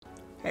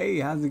Hey,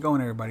 how's it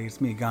going, everybody? It's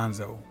me,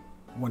 Gonzo,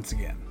 once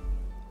again.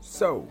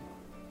 So,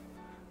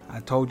 I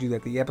told you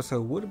that the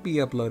episode would be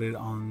uploaded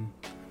on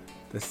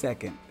the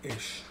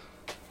 2nd-ish,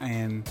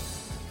 and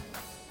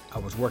I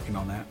was working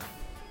on that.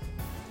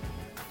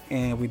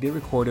 And we did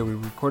record it. We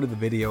recorded the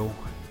video,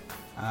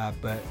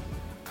 but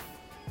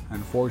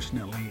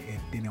unfortunately, it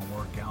didn't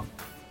work out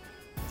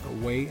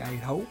the way I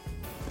hoped.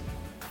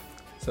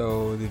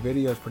 So the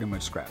video is pretty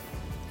much scrapped.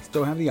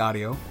 Still have the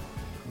audio.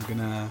 I'm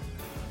gonna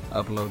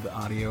upload the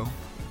audio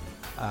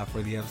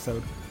for the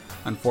episode.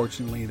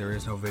 Unfortunately, there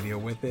is no video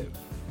with it.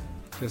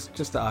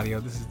 Just the audio.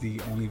 This is the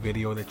only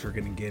video that you're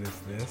gonna get is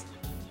this.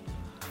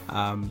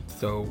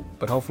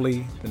 But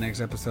hopefully the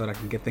next episode I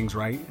can get things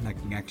right and I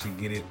can actually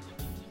get it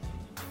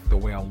the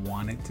way I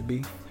want it to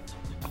be.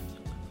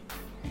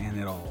 And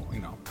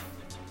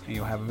and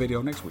you'll have a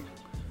video next week.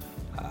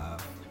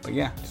 But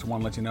yeah, just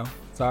want to let you know.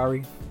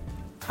 Sorry,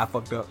 I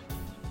fucked up.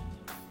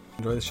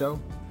 Enjoy the show.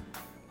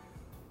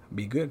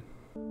 Be good.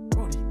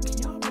 Brody, can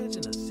y'all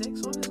imagine a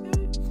sex on this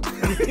game?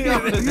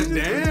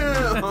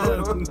 Damn.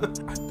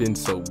 I've been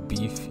so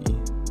beefy.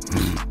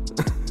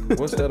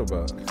 What's that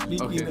about?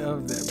 Speaking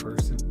of that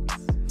person,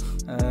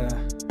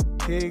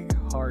 pig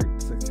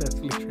heart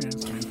successfully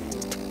transplanted.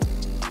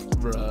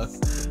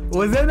 Bruh.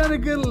 Was that not a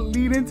good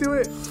lead into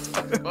it?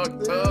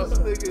 Fucked up.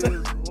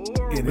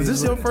 Was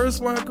this your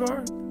first wild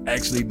card?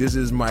 Actually, this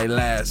is my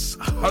last.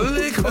 Oh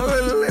my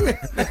God.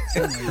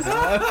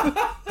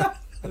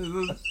 This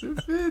is so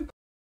stupid.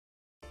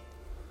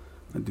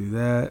 I do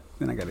that,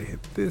 then I gotta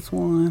hit this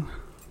one,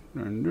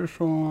 then this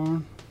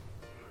one,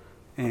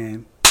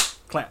 and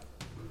clap.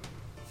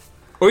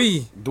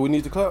 Oi. Do we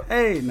need to clap?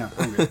 Hey, no,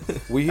 I'm good.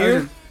 We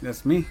here?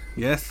 That's me.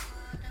 Yes,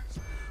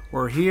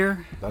 we're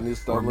here. I need to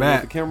start We're looking at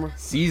back. the camera.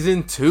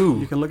 Season 2.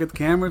 You can look at the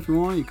camera if you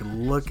want. You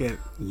can look at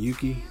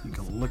Yuki. You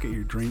can look at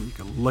your drink. You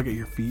can look at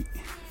your feet.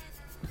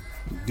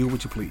 Do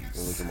what you And look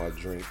please. at my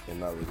drink and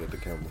not look at the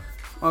camera.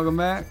 Welcome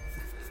back.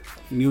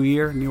 New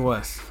year, new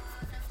us.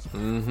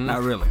 Mm-hmm.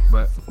 Not really,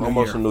 but new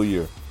Almost year. a new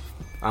year.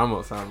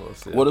 Almost. Yeah.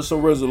 What are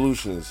some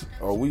resolutions?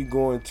 Are we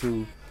going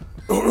to?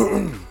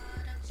 Are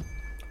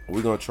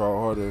we gonna try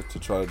harder to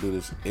try to do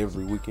this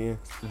every weekend?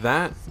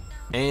 That,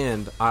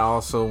 and I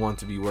also want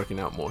to be working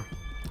out more.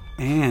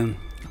 And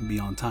be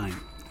on time.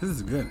 This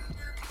is good.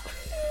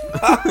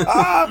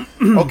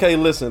 Okay,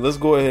 listen. Let's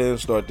go ahead and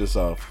start this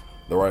off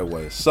the right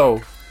way.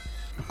 So,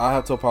 I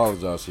have to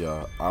apologize to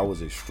y'all. I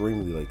was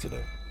extremely late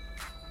today.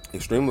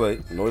 Extremely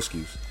late. No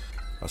excuse.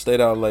 I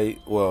stayed out late.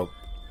 Well,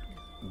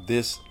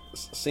 this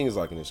seems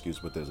like an excuse,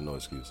 but there's no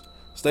excuse.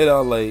 Stayed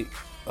out late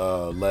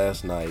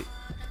last night,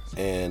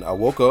 and I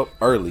woke up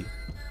early,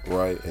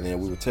 right? And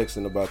then we were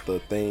texting about the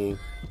thing,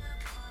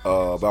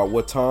 about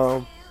what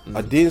time. Mm-hmm.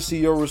 I didn't see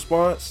your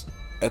response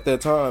at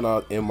that time.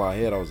 In my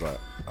head, I was like,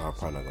 I'm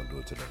probably not going to do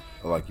it today.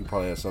 Like, you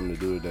probably had something to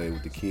do today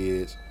with the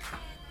kids.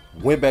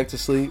 Went back to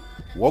sleep,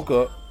 woke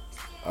up.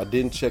 I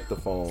didn't check the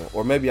phone,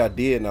 or maybe I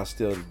did and I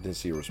still didn't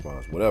see a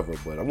response, whatever.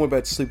 But I went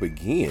back to sleep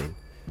again,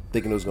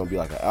 thinking it was going to be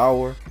like an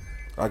hour.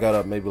 I got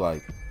up maybe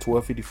like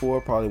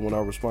 12:54, probably when I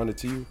responded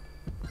to you.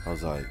 I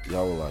was like,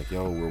 y'all were like,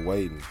 yo, we're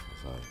waiting.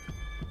 I was like,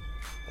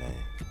 dang.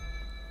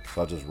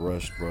 So I just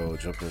rushed, bro,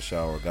 jumped in the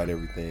shower, got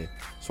everything.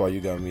 That's why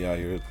you got me out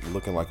here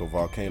looking like a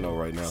volcano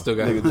right now. Still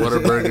got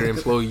Whataburger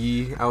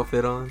employee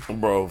outfit on.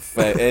 Bro,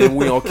 fat. And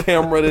we on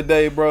camera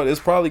today, bro. It's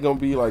probably going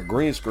to be like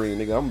green screen,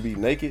 nigga. I'm going to be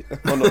naked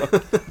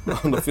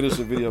on the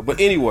finishing video.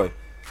 But anyway,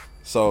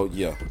 so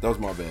yeah, that was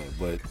my bad.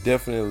 But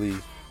definitely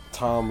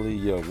timely,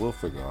 yeah, we'll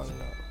figure all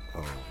that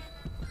out.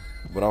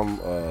 But I'm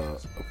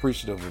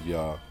appreciative of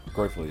y'all,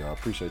 grateful of y'all.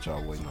 Appreciate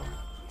y'all waiting on me.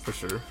 For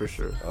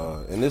sure.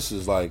 And this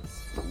is like,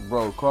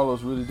 bro,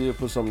 Carlos really did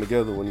put something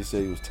together when he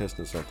said he was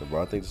testing something,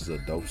 bro. I think this is a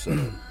dope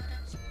setup.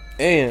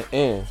 and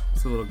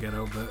It's a little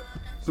ghetto, but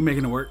we're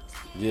making it work.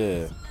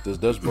 yeah, this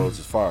Dutch Bros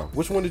is fire.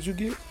 Which one did you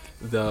get?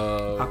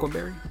 The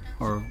Aquaberry?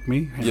 Or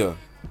me? Yeah,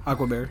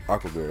 Aquaberry.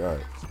 Aquaberry. All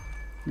right.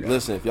 Yeah.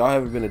 Listen, if y'all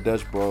haven't been to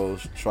Dutch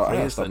Bros, try. I Yeah,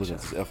 can't stop looking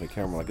sunshine. at this effing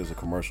camera like it's a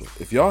commercial.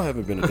 If y'all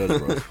haven't been to Dutch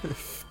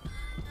Bros,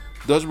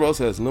 Dutch Bros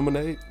has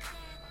lemonade.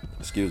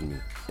 Excuse me.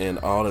 And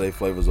all of their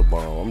flavors are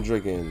bomb. I'm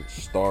drinking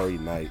Starry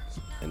Night,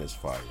 and it's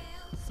fire.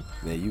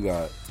 Then you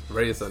got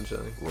Ray of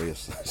Sunshine. Ray of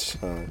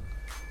Sunshine.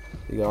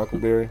 You got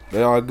Aquaberry.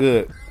 They are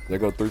good. There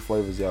go 3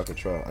 flavors y'all can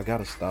try. I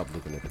gotta stop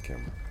looking at the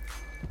camera.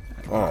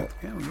 All right.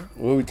 Yeah, bro.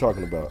 What are we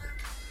talking about?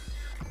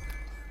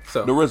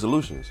 So The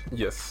resolutions.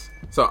 yes.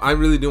 So I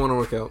really do want to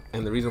work out,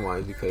 and the reason why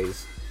is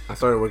because I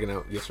started working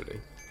out yesterday,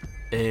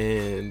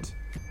 and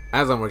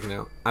as I'm working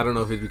out, I don't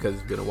know if it's because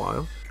it's been a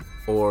while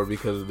or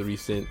because of the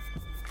recent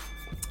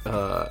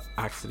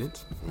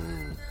accident.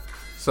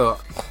 So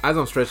as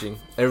I'm stretching,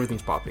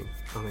 everything's popping.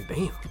 I'm like,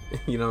 damn,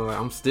 like,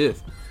 I'm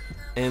stiff.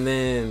 And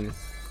then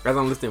as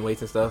I'm lifting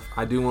weights and stuff,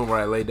 I do one where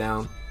I lay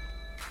down,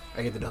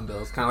 I get the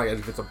dumbbells, kind of like as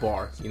if it's a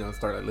bar, and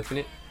start like lifting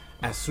it.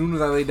 As soon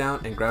as I lay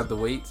down and grab the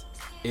weights,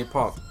 it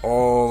popped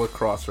all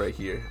across right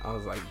here. I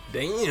was like,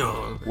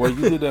 damn. Well,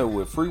 you did that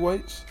with free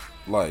weights?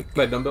 Like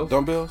Like dumbbells?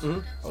 Dumbbells?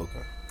 Mhm.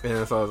 Okay.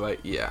 And so I was like,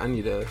 yeah, I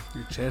need a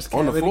Your chest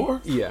On the cavity?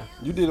 floor? yeah.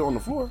 You did it on the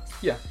floor?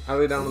 Yeah, I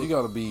laid down. You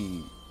gotta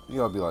be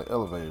like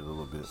elevated a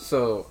little bit.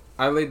 So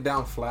I laid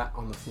down flat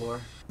on the floor,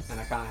 and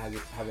I kind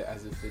of have it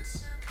as if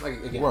it's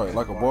like again, Right,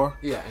 like a bar?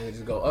 Yeah, and it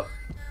just go up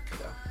and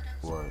down.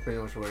 Right. Pretty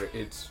much where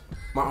it's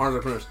my arms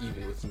are pretty much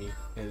even with me,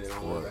 and then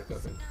all the way Right. back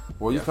up. And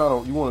Well, yeah.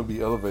 you want to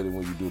be elevated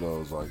when you do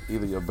those, like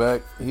either your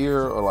back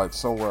here or like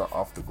somewhere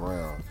off the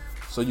ground,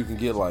 so you can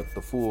get like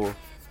the full,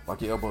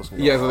 like your elbows can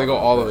go Yeah, so they go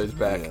all the way way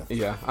back. Yeah.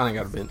 Yeah, I ain't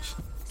got a bench.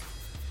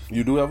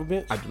 You do have a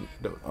bench? I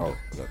don't. Oh,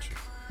 got you.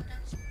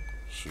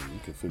 Shoot, you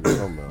can figure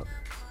something out.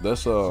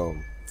 That's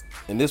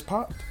and this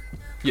popped.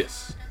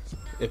 Yes,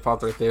 it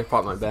popped right there.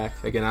 Popped my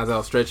back again as I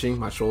was stretching.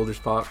 My shoulders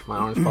popped. My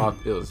arms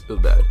popped. It was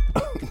bad.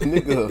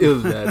 Nigga, It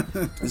was bad.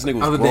 this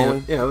nigga I was was a growing.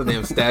 damn, yeah, I was a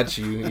damn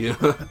statue. You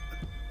know.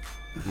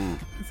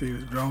 See, he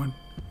was growing.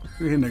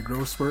 You're hitting a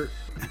growth spurt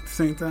at the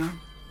same time.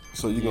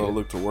 So you gonna Yeah.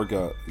 look to work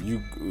out? You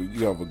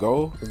have a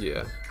goal?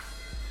 Yeah.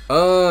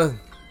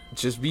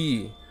 Just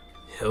be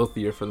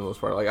healthier for the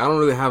most part. Like I don't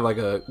really have like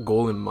a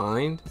goal in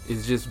mind.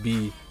 It's just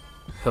be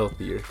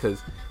healthier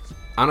because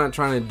I'm not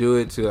trying to do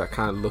it to like,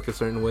 kind of look a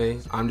certain way.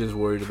 I'm just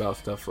worried about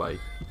stuff like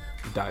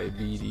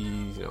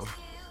diabetes,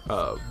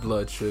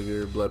 blood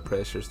sugar, blood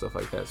pressure, stuff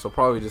like that. So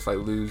probably just like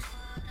lose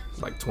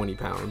like 20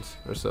 pounds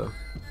or so.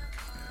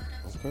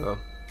 Okay.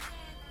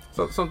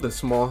 So something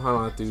small. I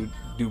don't have to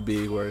do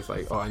big where it's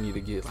like, oh, I need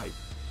to get like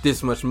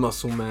this much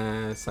muscle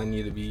mass. I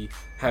need to be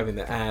having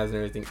the abs and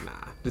everything. Nah,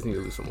 just need to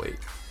lose some weight.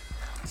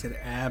 He said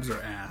abs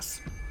or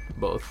ass.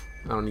 Both.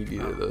 I don't need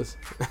either of those.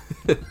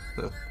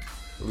 No.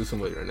 Lose some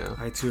weight right now.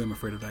 I too am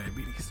afraid of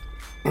diabetes.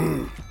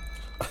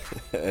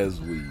 As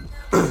we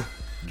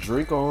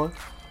drink on.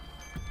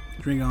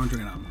 Drink on,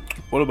 drink on.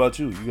 What about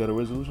you? You got a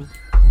resolution?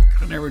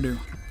 I never do.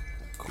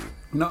 Cool.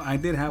 No, I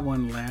did have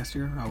one last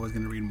year. I was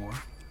going to read more.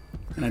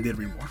 And I did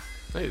read more.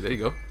 Hey, there you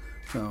go.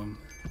 So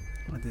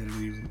I did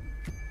read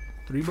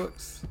 3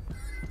 books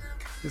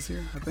this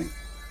year, I think.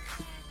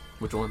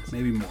 Which ones?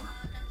 Maybe more.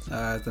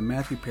 The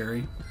Matthew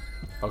Perry,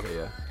 Okay,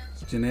 yeah.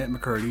 Jeanette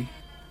McCurdy,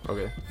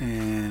 Okay.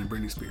 and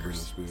Britney Britney Spears.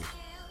 Spears.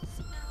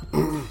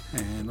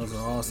 And those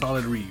are all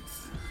solid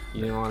reads.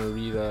 You didn't want to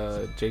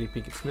read J.D.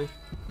 Pinkett Smith?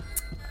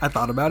 I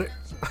thought about it.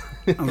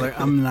 I was like,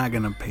 I'm not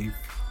going to pay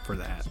for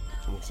that.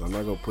 So I'm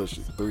not gonna push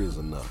it. 3 is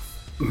enough.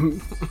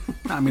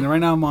 I mean, right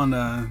now I'm on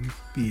the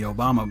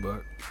Obama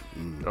book.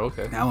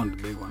 Okay. That one's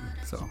the big one.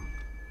 So,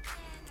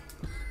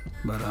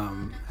 but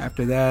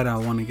after that, I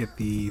want to get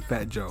the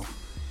Fat Joe.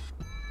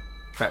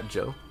 Fat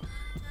Joe.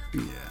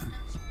 Yeah,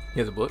 He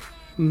has a book?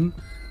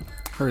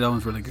 heard that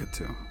one's really good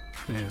too.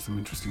 They have some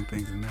interesting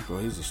things in there. Well,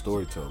 he's a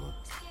storyteller.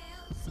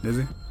 Is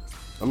he?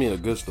 I mean, a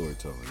good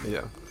storyteller.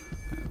 Yeah.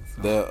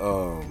 So, That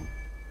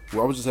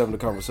well, I was just having a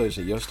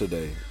conversation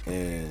yesterday,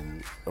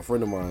 and a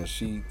friend of mine,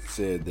 she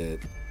said that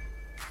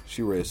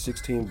she read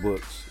 16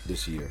 books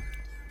this year,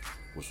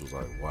 which was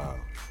like wow.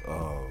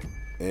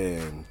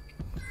 And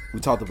we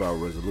talked about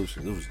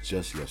resolutions. It was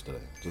just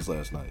yesterday, just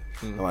last night.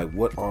 And like,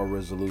 what are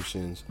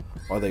resolutions?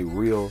 Are they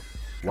real?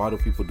 Why do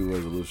people do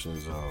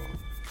resolutions?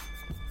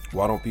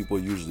 Why don't people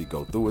usually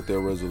go through with their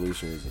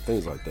resolutions and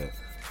things like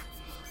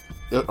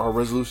that? Are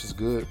resolutions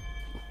good?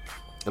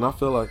 And I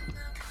feel like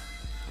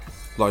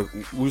we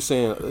were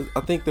saying,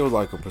 I think there was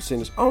like a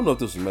percentage. I don't know if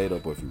this was made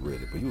up or if you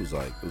read it, but he was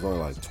like, it was only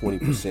like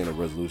 20% of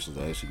resolutions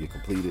that actually get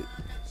completed.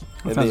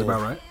 that sounds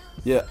about right.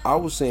 Yeah, I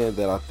was saying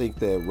that I think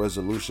that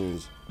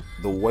resolutions,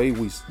 the way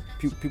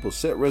people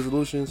set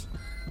resolutions,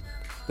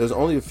 there's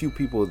only a few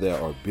people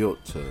that are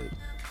built to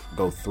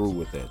go through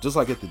with that. Just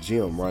like at the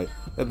gym, right?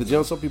 At the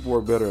gym, some people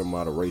are better in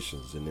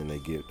moderations, and then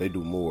they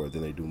do more,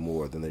 then they do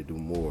more, then they do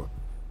more.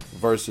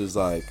 Versus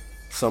like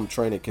some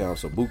training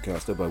camps or boot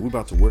camps, they're like, we're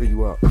about to wear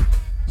you out.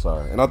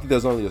 Sorry. And I think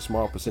there's only a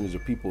small percentage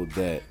of people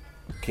that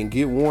can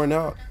get worn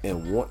out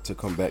and want to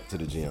come back to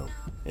the gym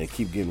and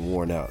keep getting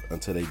worn out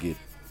until they get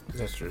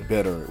That's true.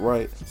 better,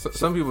 right? So,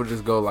 some people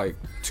just go like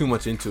too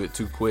much into it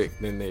too quick,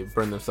 then they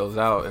burn themselves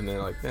out, and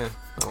they're like, I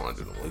don't want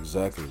to do no more.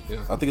 Exactly. Yeah.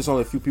 I think it's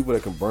only a few people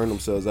that can burn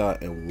themselves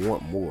out and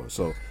want more.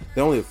 So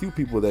there are only a few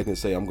people that can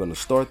say, I'm going to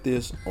start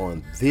this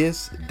on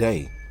this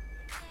day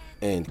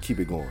and keep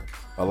it going.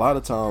 A lot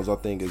of times I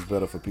think it's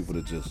better for people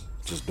to just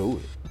do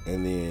it,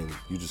 and then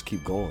you just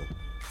keep going.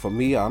 For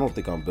me, I don't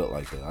think I'm built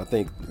like that. I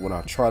think when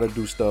I try to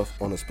do stuff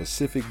on a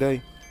specific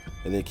day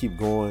and then keep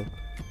going,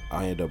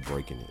 I end up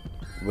breaking it.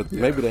 But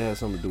maybe that has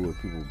something to do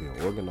with people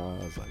being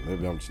organized. Like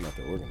maybe I'm just not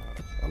that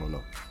organized. I don't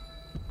know.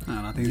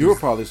 I think You're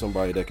probably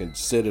somebody that can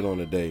set it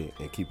on a day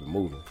and keep it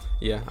moving.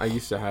 Yeah, I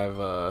used to have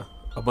a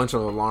bunch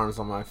of alarms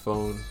on my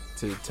phone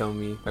to tell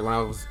me, like when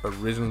I was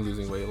originally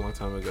losing weight a long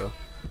time ago,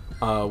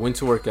 when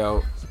to work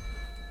out,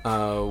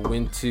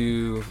 when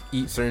to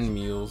eat certain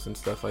meals and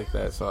stuff like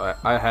that. So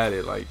I had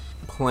it like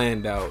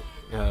planned out,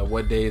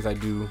 what days I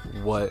do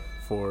what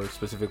for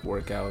specific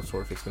workouts,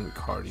 or if it's gonna be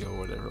cardio or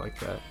whatever like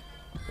that.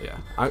 Yeah,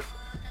 I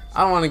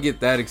don't want to get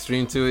that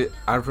extreme to it.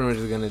 I'm pretty much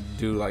just gonna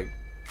do like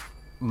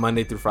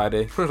Monday through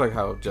Friday, pretty much like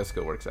how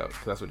Jessica works out,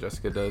 because that's what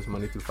Jessica does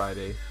Monday through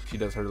Friday. She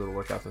does her little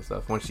workouts and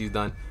stuff. Once she's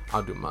done,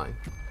 I'll do mine.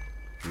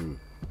 So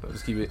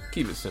just keep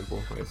it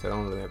simple. Like I said, I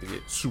don't really have to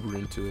get super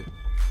into it.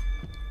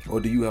 Or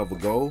do you have a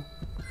goal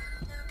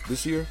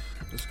this year,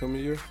 this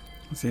coming year?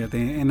 See, I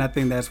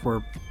think that's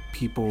where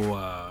people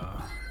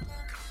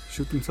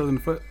shoot themselves in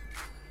the foot.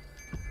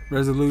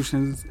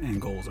 Resolutions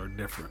and goals are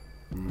different,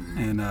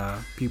 and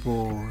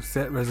people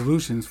set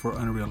resolutions for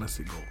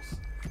unrealistic goals.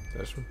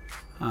 That's true.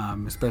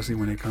 Especially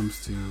when it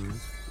comes to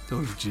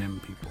those gym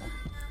people.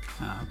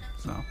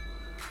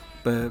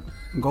 But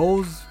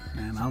goals,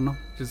 man, I don't know.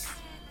 Just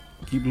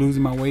keep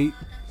losing my weight,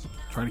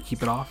 try to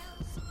keep it off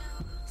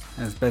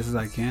as best as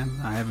I can.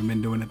 I haven't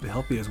been doing it the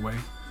healthiest way,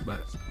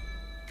 but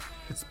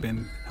it's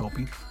been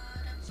helping.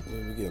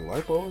 We getting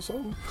lipo or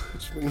something?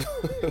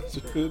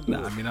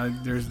 No, I mean,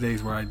 there's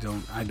days where I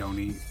don't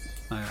eat.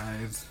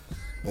 It's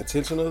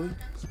Intentionally?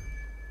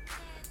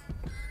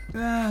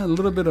 a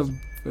little bit of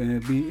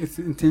it's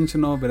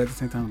intentional, but at the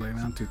same time, like,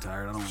 man, I'm too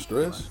tired. I don't want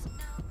Stress?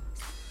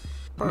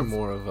 Probably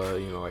more of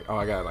like, oh,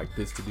 I got like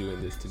this to do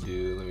and this to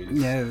do. Let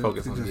me just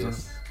focus on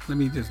this. Let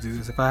me just do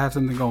this. If I have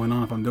something going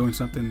on, if I'm doing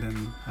something,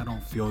 then I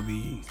don't feel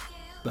the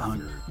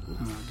hunger.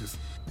 Just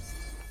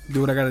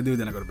do what I got to do,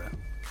 then I go to bed.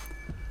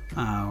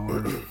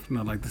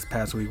 Or like this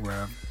past week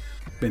where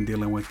I've been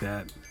dealing with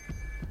that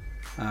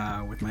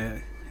with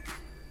my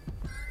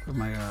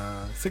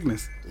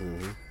sickness.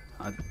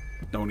 I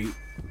don't eat.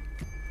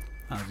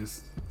 I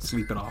just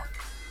sleep it off.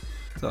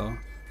 So,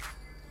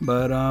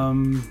 but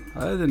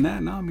other than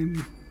that, no. I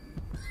mean,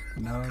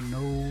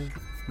 no,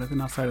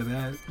 nothing outside of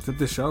that except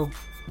this show.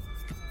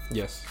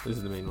 Yes, this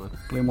is the main one.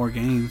 Play more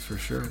games for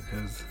sure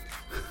because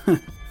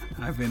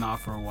I've been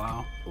off for a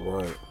while.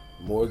 Right.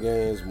 More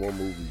games, more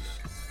movies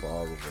for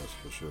all of us,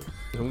 for sure.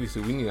 And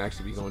we need to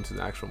actually be going to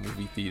the actual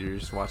movie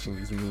theaters, watching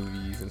these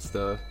movies and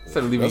stuff,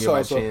 instead of leaving That's it by how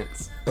I saw-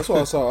 chance. That's why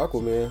I saw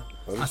Aquaman.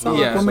 I saw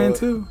Yeah. Aquaman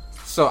too.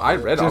 So I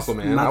read Just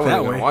Aquaman. not I wasn't that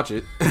going way. to watch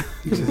it.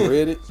 You just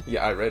read it?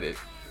 Yeah, I read it.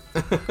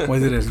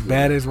 Was it as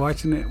bad as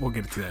watching it? We'll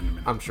get to that in a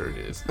minute. I'm sure it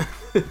is.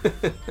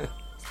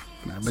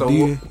 Nah, but So, do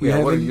you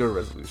have what are any? your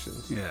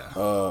resolutions?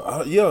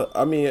 Yeah. Yeah,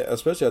 I mean,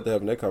 especially after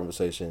having that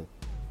conversation,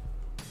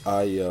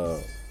 I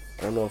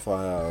don't know if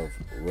I have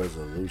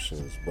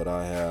resolutions, but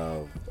I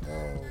have,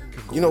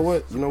 you know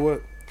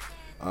what?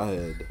 I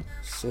had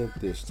sent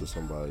this to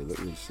somebody. Let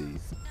me see.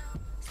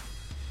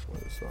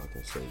 Wait, so I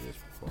can say this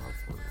before I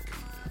forget.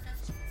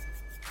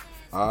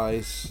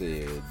 I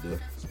said,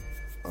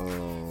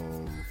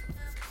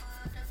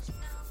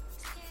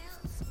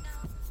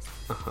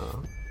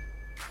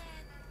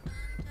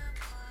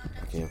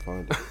 I can't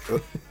find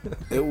it.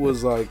 It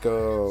was like,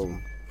 gosh,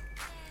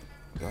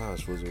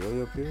 was it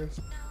way up here?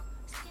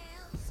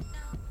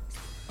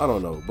 I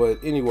don't know, but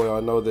anyway, I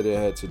know that it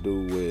had to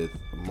do with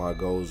my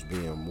goals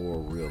being more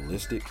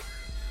realistic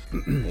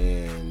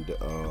and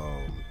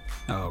Oh,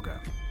 okay.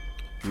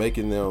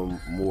 making them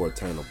more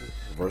attainable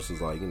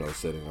versus like,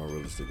 setting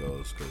unrealistic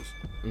goals. Because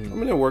I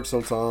mean, it works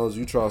sometimes.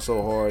 You try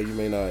so hard, you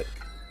may not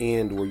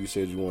end where you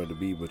said you wanted to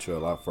be, but you're a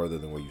lot further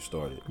than where you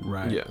started.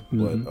 Right. Yeah.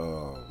 Mhm.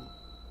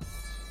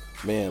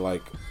 But man,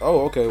 like,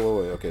 oh, okay,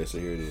 wait, okay, so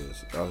here it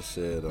is. I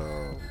said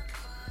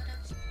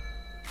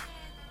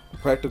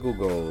practical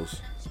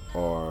goals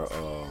are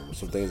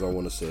some things I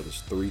want to set.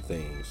 It's 3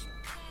 things.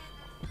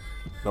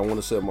 I want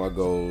to set my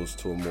goals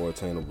to a more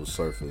attainable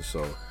surface.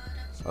 So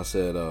I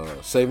said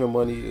saving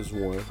money is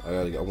one. I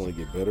want to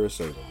get better at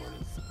saving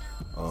money.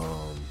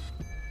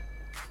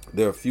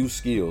 There are a few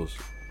skills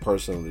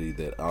personally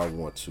that I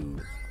want to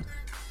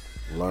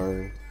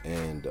learn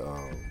and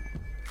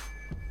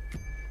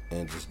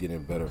just get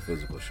in better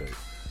physical shape.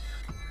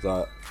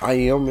 So I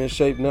am in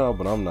shape now,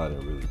 but I'm not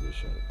in really good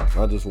shape.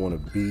 I just want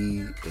to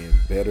be in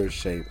better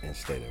shape and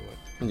stay that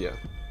way. Yeah.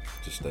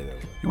 Just stay that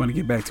way. You want to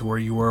get back to where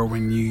you were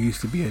when you used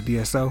to be a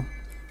DSO?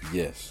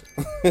 Yes.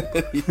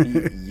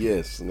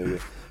 Yes, nigga.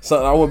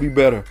 So I want to be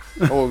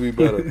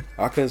better.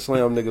 I couldn't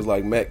slam niggas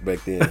like Mac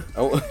back then.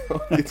 I want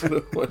to get to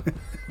the point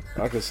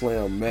I can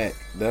slam Mac.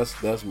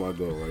 That's my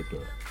goal right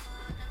there.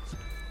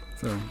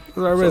 So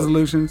those are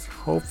resolutions.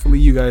 Hopefully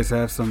you guys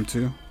have some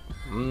too.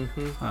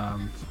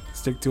 Mm-hmm.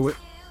 Stick to it.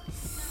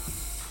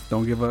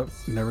 Don't give up.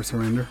 Never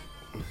surrender.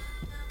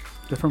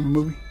 Is that from a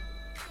movie?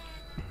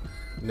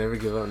 Never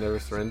give up, never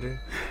surrender.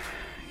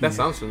 That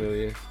sounds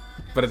familiar.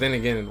 But then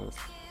again,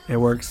 It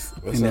works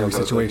That in every sounds like that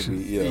could situation.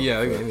 be- yeah,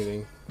 like facts.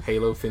 anything.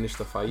 Halo finished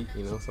the fight,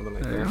 something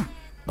like There you that.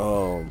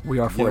 go. We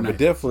are Yeah, Fortnite. but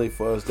definitely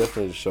for us,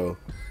 definitely to show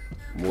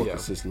more Yeah.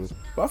 consistently.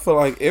 But I feel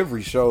like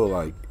every show,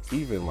 like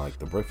even like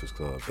the Breakfast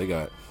Club, they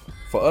got.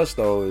 For us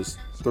though, it's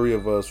 3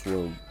 of us.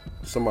 When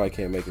somebody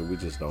can't make it, we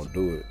just don't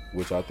do it,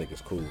 which I think is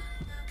cool.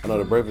 I know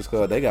the Breakfast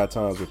Club, they got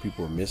times where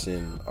people are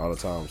missing all the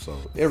time, so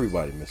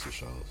everybody misses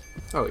shows.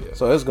 Oh, yeah.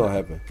 So it's gonna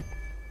happen.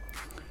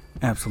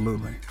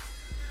 Absolutely.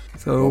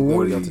 So I'm glad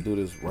what we do got to you, do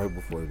this right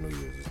before the New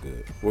Year's. It's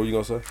good. What were you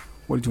gonna say?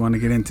 what did you want to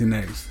get into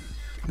next?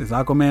 This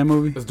Aquaman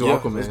movie? Let's do Yeah,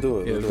 Aquaman. let's do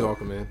it, Yeah, let's let's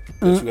do do Aquaman.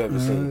 That you haven't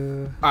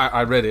seen.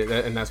 I read it,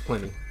 and that's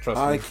plenty. Trust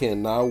I me.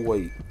 cannot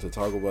wait to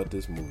talk about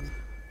this movie.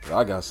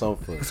 I got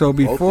something for So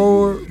both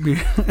of you.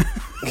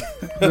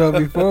 so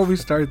before we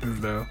start this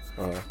though,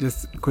 Uh-huh.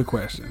 just a quick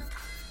question: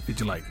 did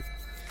you like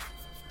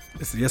it?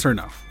 It's a yes or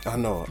no. I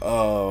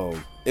know.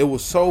 It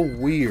was so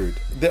weird.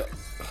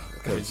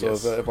 Okay, so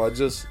Yes. if I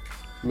just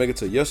make it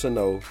to yes or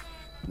no,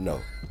 no.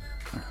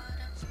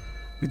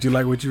 Did you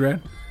like what you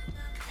read?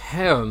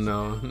 Hell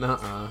no.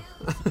 Nuh-uh.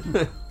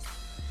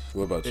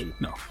 What about you?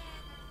 No.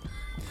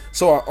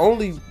 So I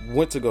only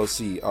went to go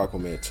see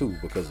Aquaman 2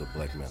 because of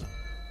Black Manta.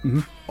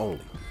 Mhm.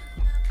 Only.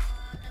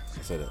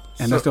 I say that.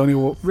 And that's the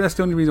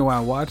only reason why I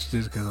watched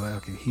this because like,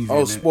 okay, he's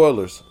Oh, in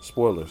spoilers.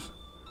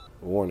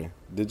 Warning.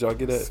 Did y'all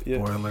get that?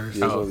 Yeah. Spoilers.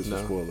 Yeah, Oh, there's some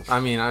no. spoilers. I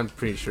mean, I'm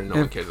pretty sure no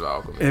one cares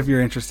about Aquaman. it. If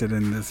you're interested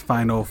in this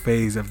final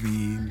phase of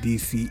the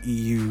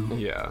DCEU,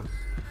 Yeah.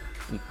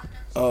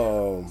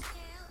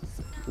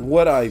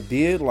 What I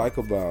did like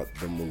about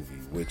the movie,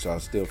 which I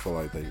still feel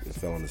like it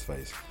fell on his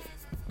face.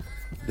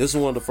 This is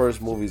one of the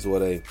first movies where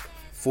they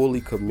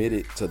fully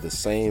committed to the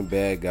same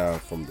bad guy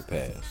from the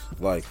past.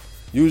 Like,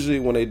 usually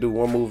when they do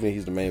one movie and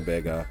he's the main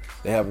bad guy,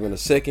 they have him in a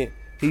second.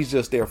 He's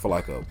just there for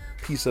like a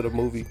piece of the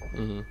movie.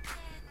 Mm-hmm.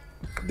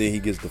 Then he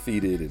gets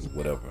defeated and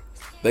whatever.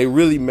 They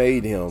really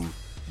made him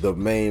the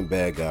main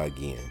bad guy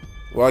again.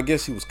 Well, I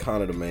guess he was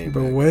kind of the main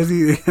but bad guy. was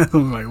he?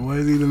 I'm like,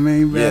 was he the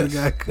main bad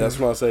Yes, guy? that's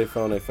why I say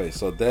fell on their face.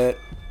 So that,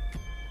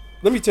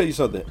 let me tell you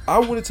something. I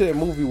went into that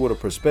movie with a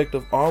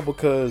perspective, all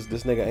because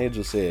this nigga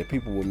Angel said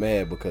people were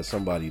mad because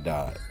somebody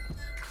died.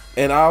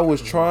 And I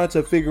was trying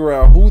to figure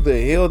out who the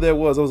hell that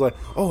was. I was like,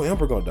 oh,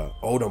 Amber gonna die.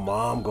 Oh, the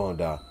mom gonna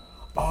die.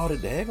 Oh, the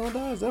dad gonna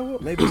die? Is that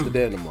what? Maybe it's the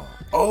dad and the mom.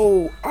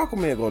 Oh,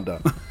 Aquaman gonna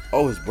die.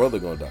 Oh, his brother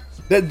gonna die.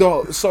 That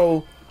dog.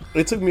 So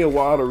it took me a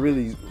while to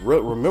really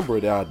remember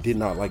that I did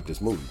not like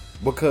this movie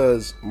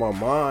because my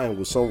mind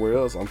was somewhere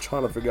else. I'm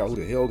trying to figure out who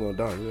the hell gonna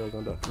die. Who the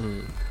hell gonna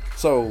die?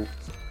 So,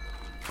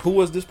 who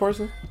was this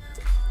person?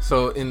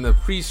 So in the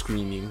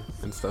pre-screening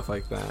and stuff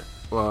like that,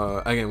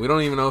 again, we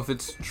don't even know if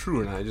it's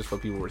true or not. Just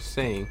what people were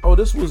saying. Oh,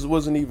 this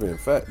wasn't even. In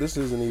fact, this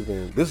isn't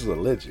even. This is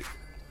alleged.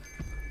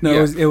 No,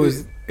 Yeah. it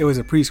was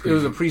a It pre-screen.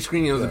 was a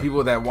pre-screening. It was Yeah. the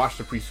people that watched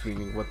the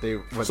pre-screening.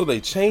 So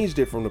they changed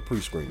it from the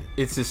pre-screening.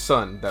 It's his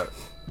son that.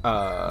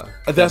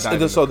 That's that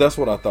died in so. the That's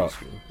what I thought.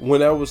 pre-screening.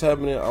 When that was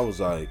happening, I was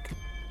like,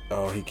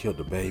 "Oh, he killed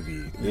the baby."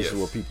 This Yes. is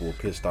what people were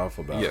pissed off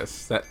about.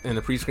 Yes, that in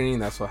the pre-screening,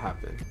 that's what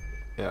happened.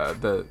 Yeah,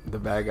 the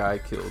bad guy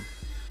killed.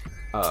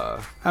 I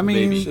the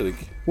mean, baby.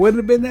 Should've- would it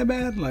have been that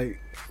bad? Like,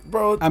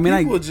 bro. I mean,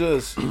 people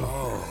just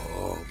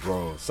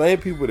bro. Same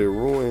people that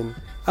ruined.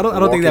 I don't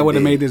think Walking that would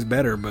have Dead. made this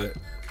better, but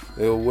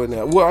It wouldn't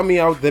have. Well, I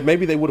mean,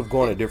 maybe they would have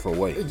gone a different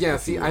way. Yeah,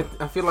 see, I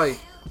feel like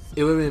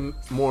it would have been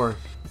more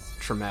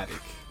traumatic.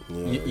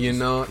 Yeah, You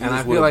know, it and just I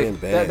feel would've like been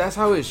bad. that's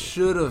how it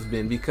should have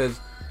been because,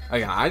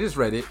 again, I just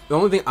read it. The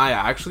only thing I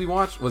actually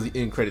watched was the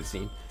end credit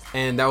scene,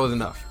 and that was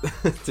enough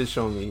to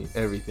show me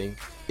everything.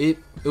 It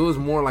was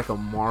more like a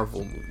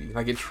Marvel movie.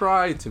 Like it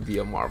tried to be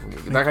a Marvel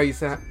movie. Like how you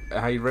said,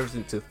 how you referenced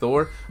it to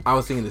Thor. I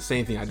was thinking the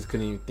same thing. I just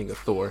couldn't even think of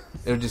Thor.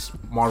 It was just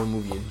Marvel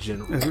movie in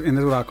general. and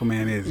that's what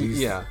Aquaman is. He's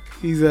Yeah.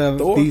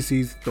 Thor?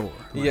 DC's Thor.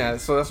 Like, Yeah,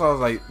 so that's why I was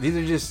like, these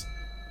are just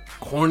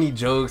corny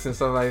jokes and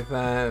stuff like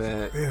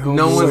that. Yeah,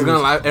 No one's so- gonna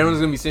like. Everyone's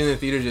gonna be sitting in the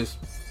theater just,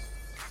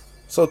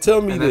 So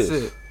tell me and this: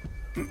 that's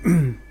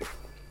it.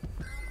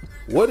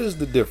 what is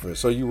the difference?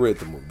 So you read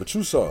the movie, but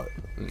you saw it.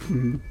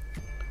 Mm-hmm.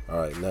 All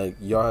right, now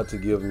y'all have to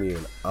give me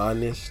an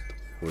honest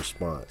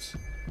response.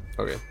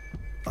 Okay.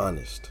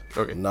 Honest.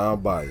 Okay.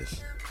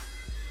 Non-biased.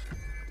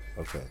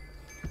 Okay.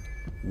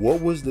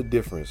 What was the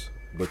difference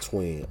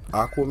between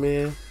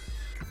Aquaman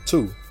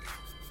 2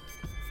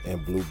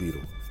 and Blue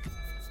Beetle?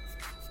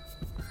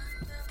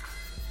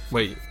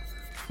 Wait,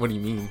 what do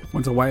you mean?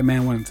 One's a white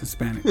man, one's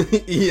Hispanic.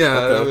 Yeah,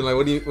 Okay. I mean, like,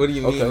 what do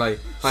you mean? Okay. Like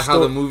how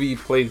the movie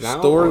plays out?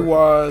 Story or-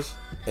 wise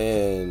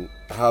and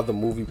how the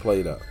movie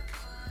played out.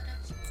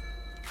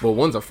 Well,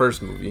 one's a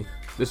first movie.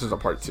 This is a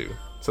part 2,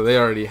 so they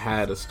already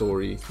had a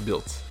story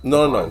built.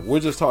 No. We're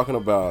just talking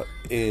about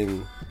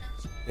in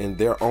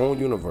their own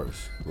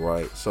universe,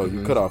 right? So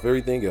you cut off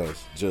everything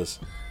else,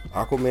 just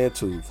Aquaman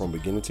 2 from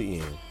beginning to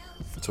end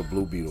to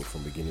Blue Beetle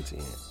from beginning to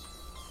end.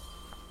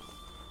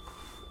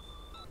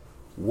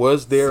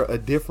 Was there a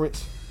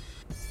difference?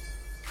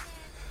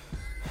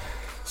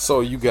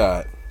 So you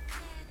got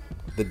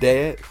the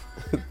dad,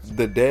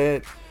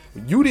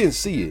 you didn't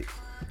see it.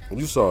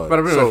 You saw it. But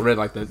I pretty so, much read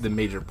like the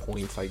major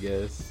points, I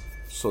guess.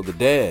 so the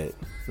dad,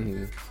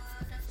 Mhm.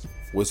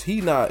 was he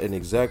not an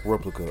exact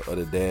replica of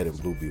the dad in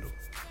Blue Beetle?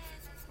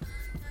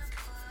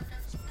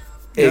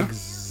 Yeah.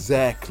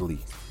 Exactly.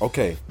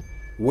 Okay.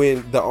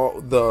 When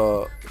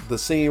the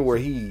scene where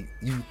you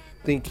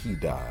think he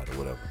died or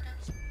whatever,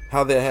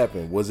 how that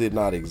happened, was it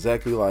not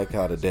exactly like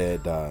how the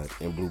dad died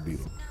in Blue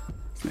Beetle?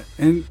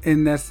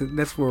 and that's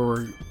where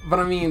we're. But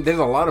I mean, there's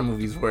a lot of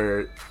movies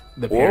where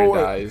the parent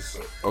dies.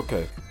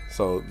 Okay.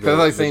 So Because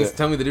like saying,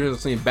 tell me the difference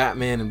between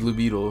Batman and Blue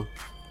Beetle.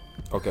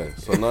 okay.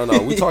 So no,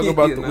 we talking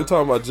about You know? we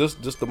talking about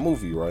just the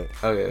movie, right?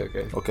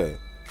 Okay. Okay.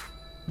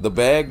 The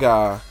bad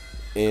guy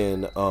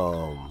in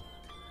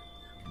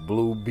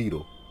Blue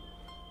Beetle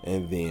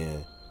and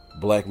then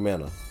Black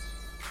Manta.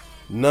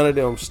 None of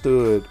them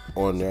stood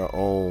on their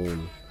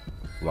own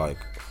like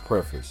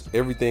preference.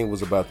 Everything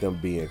was about them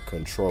being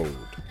controlled,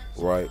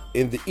 right?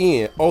 In the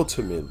end,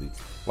 ultimately,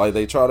 like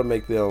they try to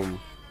make them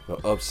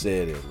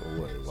upset and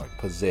or what, like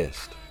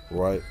possessed,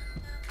 right?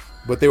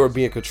 But they were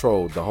being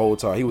controlled the whole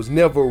time. He was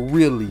never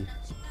really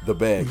the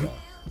bad guy.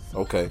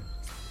 Okay.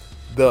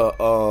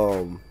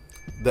 The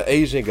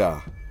Asian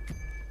guy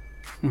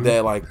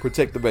that like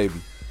protect the baby,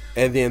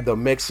 and then the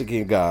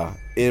Mexican guy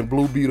in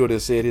Blue Beetle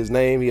that said his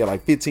name. He had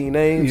like 15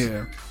 names.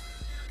 Yeah.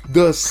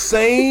 The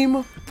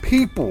same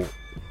people,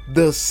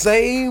 the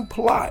same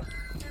plot.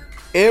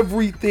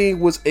 Everything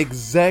was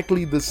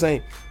exactly the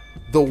same.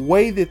 The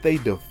way that they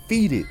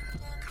defeated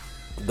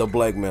the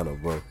Black Manta,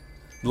 bro.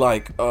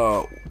 Like,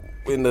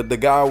 when the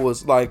guy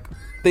was like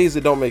things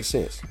that don't make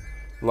sense.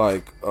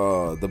 Like,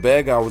 the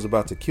bad guy was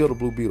about to kill the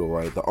Blue Beetle,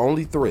 right? The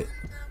only threat.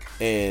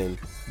 And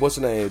what's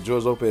his name?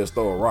 George Lopez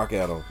throw a rock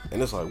at him,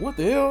 and it's like, what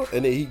the hell?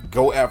 And then he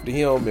go after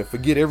him and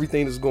forget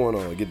everything that's going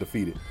on and get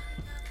defeated.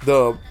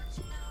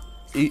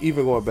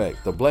 Even going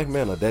back, the Black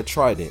Manta, that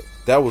trident,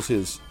 that was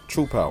his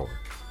true power.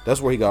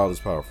 That's where he got all his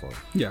power from.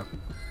 Yeah.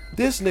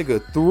 This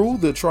nigga threw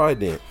the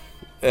trident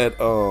at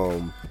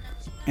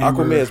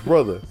Aquaman's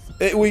brother.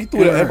 Well, he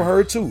threw it at Amber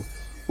Heard too.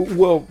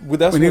 Well,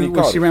 that's when he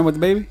caught she it. ran with the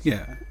baby.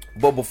 Yeah.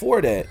 But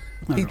before that,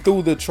 he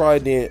threw the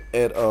trident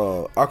at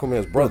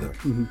Aquaman's brother.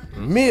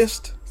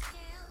 Missed.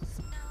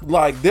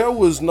 Like, there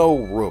was no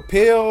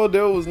repel.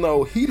 There was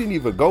no. He didn't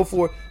even go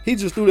for it. He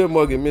just threw that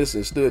mug and missed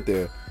and stood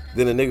there.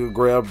 Then the nigga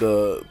grabbed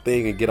the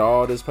thing and get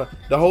all this.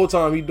 The whole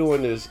time he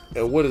doing this,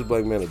 and what is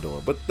Black Manta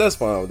doing? But that's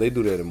fine. They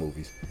do that in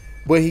movies.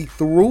 But he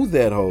threw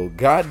that hole,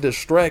 got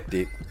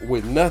distracted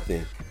with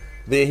nothing.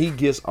 Then he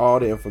gets all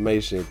the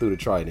information through the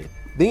trident.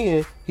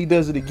 Then he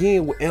does it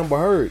again with Amber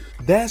Heard.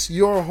 That's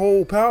your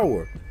whole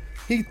power.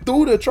 He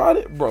threw the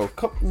trident, bro.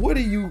 What are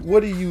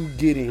you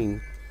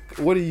getting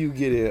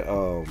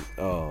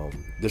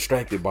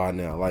distracted by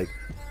now? Like,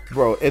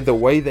 bro, and the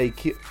way they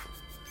killed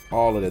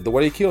all of that, the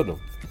way they killed him.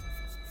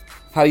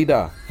 How'd he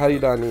die? How'd he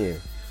die in the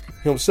end?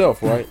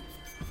 Himself, right?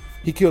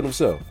 He killed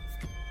himself.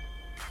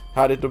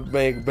 How did the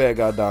main bad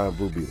guy die in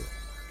Blue Beetle?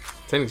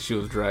 Technically, she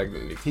was dragged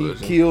in the explosion.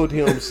 He killed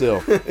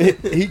himself.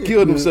 He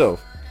killed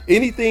himself.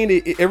 Everything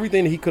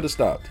that he could have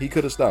stopped, he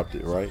could have stopped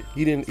it, right?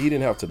 He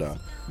didn't have to die.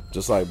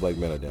 Just like Black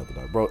Manta didn't have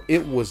to die. Bro,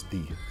 it was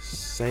the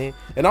same.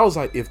 And I was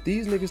like, if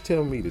these niggas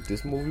tell me that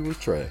this movie was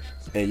trash,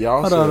 and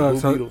y'all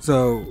said Blue Beetle.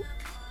 So,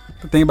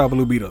 the thing about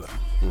Blue Beetle,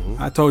 though,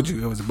 I told you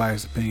it was a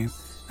biased opinion.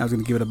 I was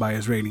going to give it a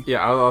biased rating.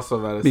 Yeah, I was also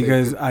about to say.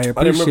 Because I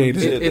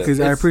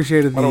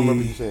appreciated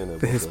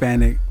the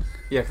Hispanic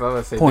Yeah, because I was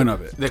gonna say point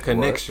of it. The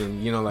connection,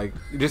 right. You know, like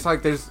just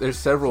like there's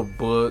several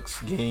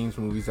books, games,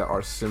 movies that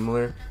are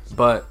similar,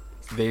 but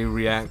they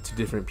react to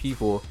different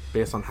people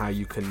based on how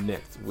you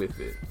connect with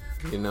it.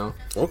 You know,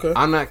 okay.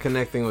 I'm not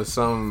connecting with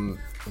some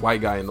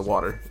white guy in the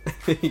water.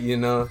 You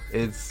know,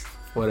 it's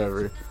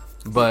whatever.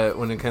 But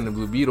when it came to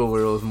Blue Beetle,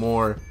 where it was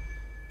more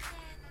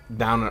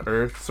down to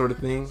earth sort of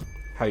thing,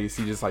 how you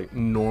see just like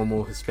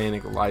normal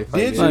Hispanic life.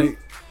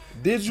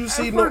 Did you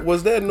see?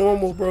 Was that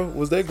normal, bro?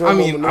 Was that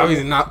grandmother? I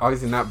mean,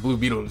 obviously not Blue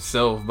Beetle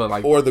himself, but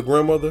like or the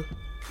grandmother.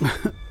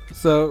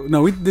 So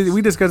no, we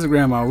discussed the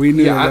grandma. We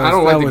knew I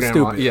don't like the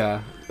grandma. Stupid.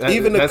 Yeah,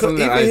 even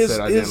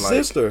his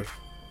sister.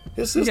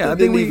 His sister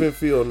didn't even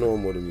feel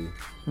normal to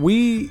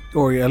me.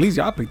 Or at least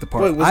y'all picked the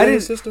part. Wait, was that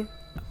his sister?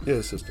 Yeah,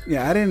 his sister.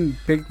 Yeah, I didn't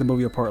pick the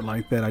movie apart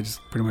like that. I just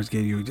pretty much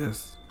gave you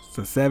just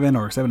a 7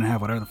 or 7.5,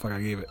 whatever the fuck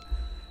I gave it.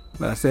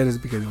 But I said it's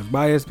because it was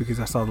biased, because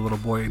I saw the little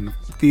boy in the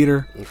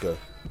theater. Okay.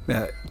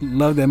 That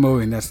loved that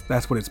movie, and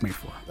that's what it's made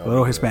for. The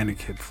little Hispanic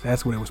kids.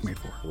 That's what it was made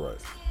for. Right.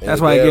 And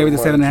that's why I gave it the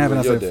 7.5, and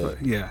I said,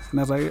 yeah. And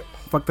I was like,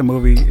 fuck the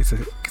movie.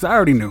 Because I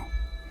already knew.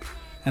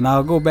 And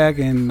I'll go back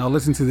and I'll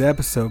listen to the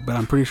episode, but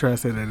I'm pretty sure I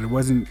said that it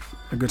wasn't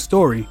a good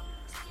story,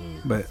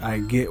 but I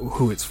get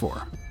who it's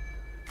for.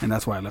 And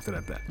that's why I left it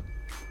at that.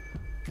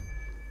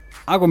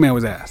 Aquaman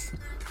was ass.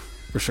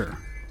 For sure.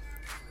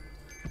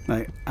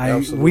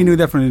 We knew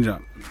that from the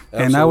jump.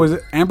 Absolutely.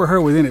 And Amber Heard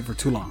was in it for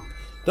too long.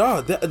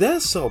 Dog,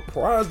 that's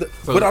surprised.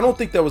 But I don't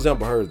think that was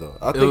Amber Heard though.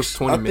 It was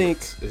 20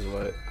 minutes is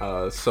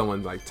what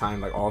someone like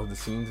timed like all of the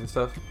scenes and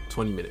stuff.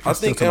 20 minutes. I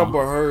think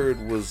Amber Heard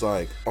was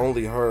like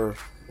only her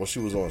when she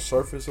was on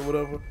surface or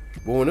whatever.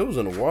 But when it was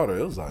in the water,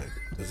 it was like,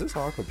 is this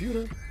our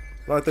computer?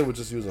 Like they were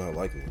just using her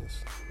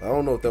likeness. I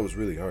don't know if that was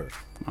really her.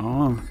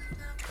 Oh.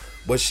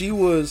 But she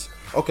was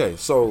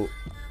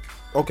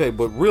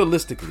but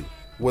realistically,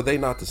 were they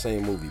not the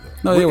same movie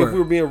though? No, they were. If we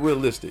were being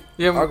realistic,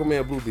 yeah,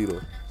 Aquaman, Blue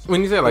Beetle.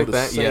 When you say it like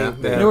that, yeah,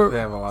 they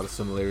have a lot of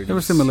similarities. There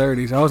were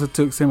similarities. I also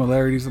took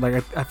similarities. Like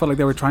I felt like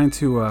they were trying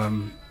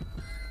to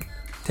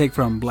take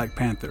from Black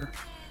Panther.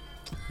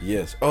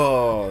 Yes.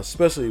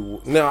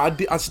 Especially now,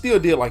 I still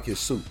did like his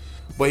suit,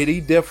 but he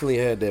definitely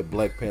had that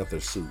Black Panther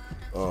suit.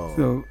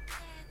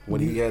 When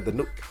he had the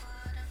new,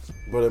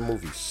 but that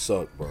movie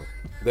sucked, bro.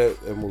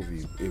 That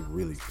movie, it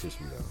really pissed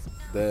me off.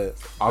 That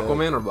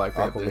Aquaman or Black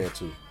Panther? Aquaman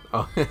too.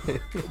 Oh.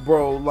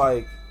 Bro,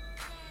 like.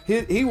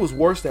 He was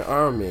worse than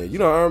Iron Man. You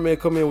know, Iron Man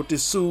come in with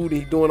this suit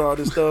and he doing all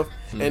this stuff,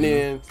 and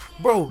then,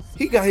 bro,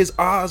 he got his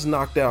eyes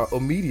knocked out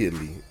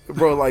immediately,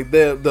 bro. Like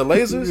the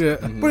lasers, yeah.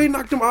 But he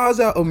knocked them eyes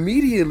out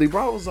immediately,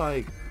 bro. I was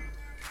like,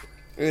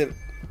 And,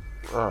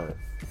 all right,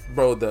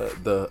 bro.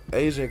 The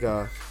Asian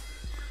guy,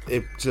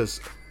 it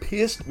just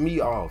pissed me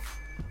off.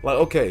 Like,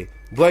 okay,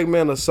 Black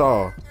Manta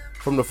saw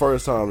from the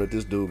first time that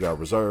this dude got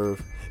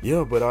reserved.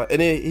 Yeah, but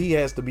and then he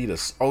has to be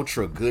the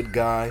ultra good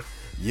guy.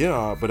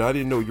 Yeah, but I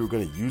didn't know you were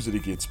gonna use it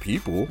against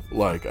people.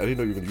 Like, I didn't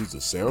know you were gonna use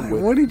the sound.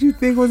 Like, what did you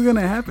think was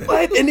gonna happen?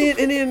 What? And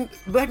then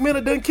Black Manta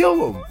doesn't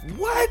kill him.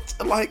 What?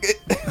 Like,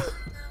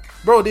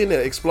 bro. Then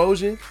the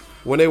explosion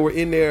when they were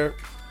in there,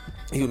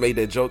 he made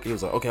that joke. He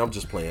was like, "Okay, I'm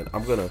just playing.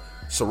 I'm gonna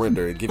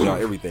surrender and give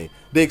y'all everything."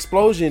 The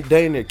explosion,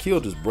 dang near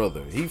killed his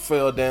brother. He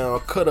fell down,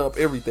 cut up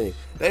everything.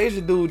 The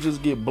Asian dude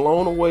just get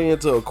blown away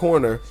into a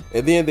corner,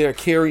 and then they're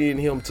carrying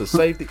him to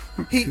safety.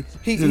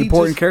 He's an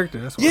important character.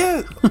 That's why.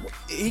 Yeah,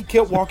 he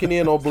kept walking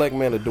in on Black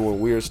Manta doing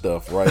weird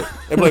stuff, right?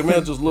 And Black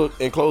Manta just looked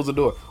and closed the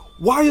door.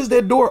 Why is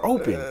that door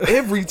open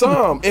every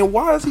time? And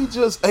why is he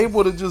just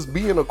able to just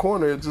be in a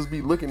corner and just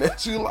be looking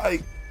at you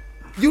like,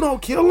 you don't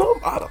kill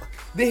him?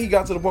 Then he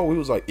got to the point where he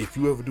was like, if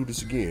you ever do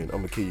this again, I'm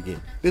gonna kill you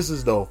again. This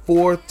is the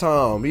 4th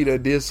time he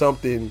done did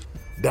something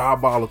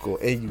diabolical,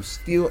 and you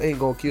still ain't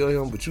gonna kill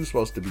him, but you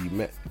supposed to be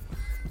mad.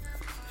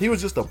 He was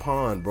just a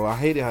pawn, bro. I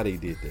hated how they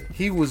did that.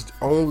 He was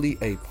only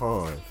a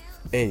pawn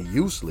and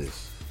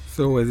useless.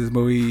 So is this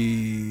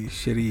movie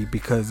shitty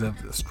because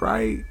of the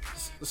strike?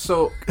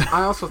 So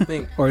I also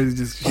think, Or is it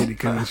just shitty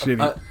because it's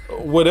shitty?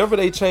 Whatever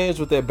they changed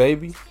with that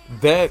baby,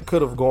 that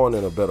could have gone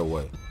in a better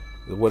way.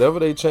 Whatever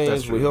they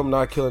changed with him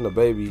not killing the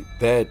baby,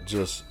 that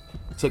just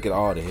took it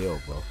all to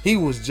hell, bro. He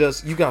was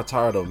just, you got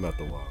tired of him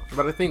after a while.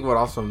 but I think what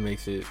also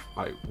makes it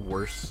like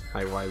worse,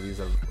 like why it leaves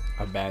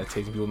a bad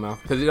taste in people's mouth,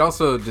 because it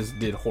also just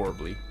did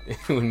horribly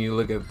when you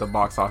look at the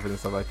box office and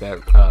stuff like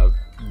that,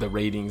 the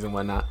ratings and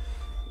whatnot.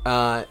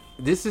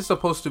 This is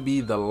supposed to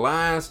be the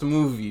last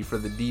movie for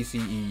the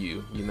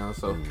DCEU, you know,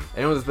 so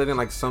everyone's expecting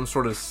like some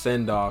sort of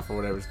send off or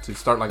whatever to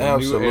start like a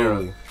new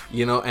era,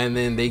 you know, and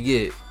then they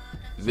get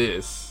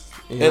this.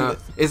 You know?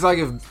 It's like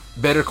if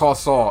Better Call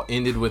Saul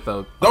ended with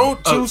a. Don't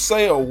you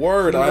say a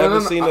word. I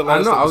haven't seen the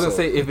last I know. episode. I was gonna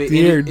say if it.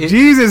 Dear ended,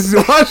 Jesus,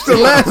 watch the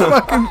last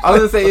fucking. I was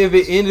gonna say if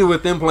it ended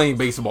with them playing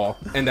baseball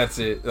and that's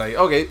it. Like,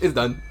 okay, it's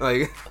done.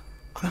 Like,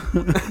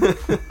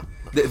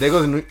 there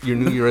goes your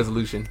New Year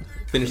resolution.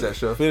 Finish that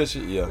show. Finish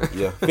it,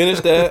 yeah. Finish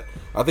that.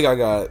 I think I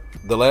got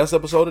the last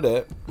episode of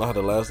that. I had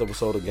the last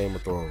episode of Game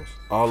of Thrones.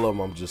 All of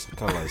them I'm just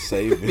kind of like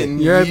saving.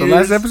 You're at the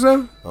last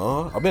episode?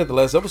 I've been at the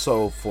last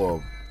episode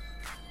for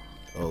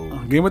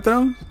Game of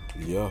Thrones?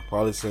 Yeah,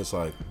 probably since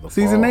like the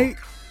Season fall. 8?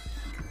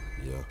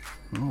 Yeah.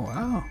 Oh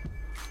wow.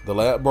 The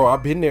last, bro,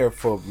 I've been there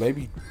for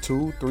maybe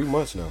 2-3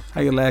 months now.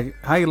 How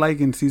you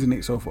liking season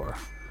 8 so far?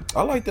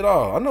 I liked it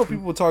all. I know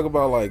people talk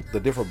about like the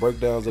different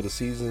breakdowns of the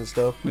season and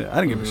stuff. Yeah,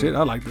 I didn't give a shit.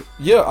 I liked it.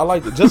 Yeah, I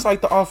liked it. Just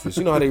like The Office.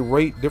 You know how they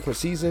rate different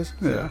seasons?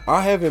 Yeah.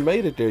 I haven't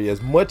made it there yet.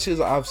 As much as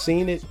I've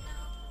seen it,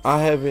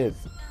 I haven't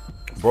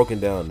broken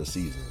down the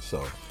season.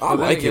 So I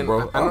like it,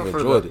 bro. I've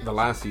enjoyed it. The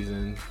last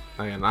season,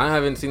 again, I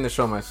haven't seen the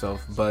show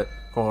myself, but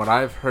from what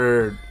I've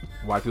heard,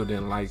 why people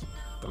didn't like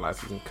the last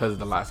season because of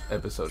the last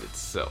episode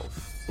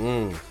itself.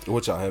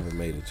 Which I haven't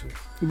made it to.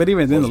 But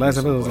even then, the last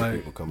Some episode was black like,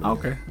 people coming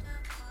okay,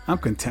 I'm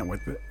content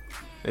with it.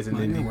 It's an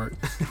Like, it indie.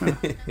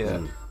 worked.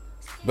 Yeah,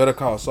 Better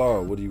Call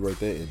Saul. What do you rate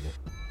that in there?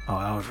 Oh,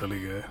 that was really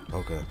good.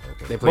 Okay.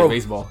 they play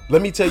baseball.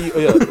 Let me tell you.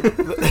 Yeah,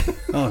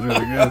 That was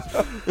really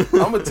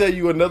good. I'm gonna tell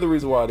you another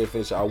reason why I didn't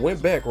finish it. I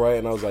went back, right,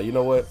 and I was like, you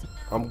know what?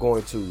 I'm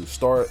going to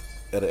start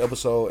at an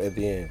episode and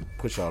then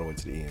push all the way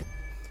to the end.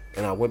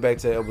 And I went back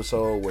to the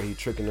episode where he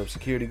tricking them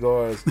security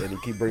guards and he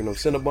keep bringing them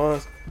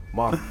Cinnabons.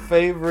 My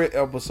favorite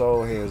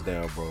episode, hands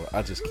down, bro.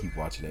 I just keep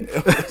watching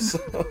that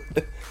episode.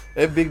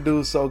 That big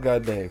dude's so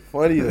goddamn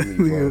funny to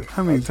me, bro.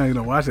 How many times you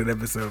don't watch that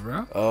episode,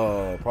 bro?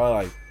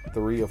 Probably like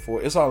 3 or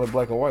 4. It's all in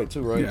black and white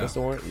too, right? Yeah. That's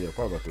the one. Yeah,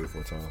 probably about 3 or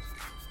 4 times.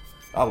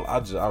 I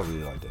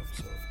really like that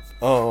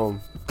episode.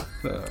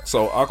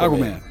 So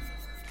Aquaman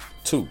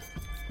 2.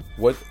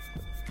 What?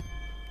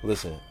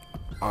 Listen,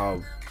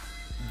 I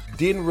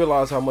didn't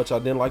realize how much I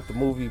didn't like the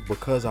movie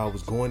because I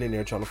was going in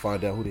there trying to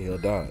find out who the hell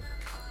died.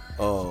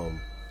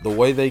 The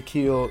way they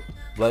killed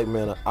Black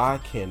Manta, I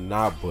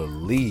cannot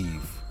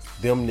believe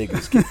them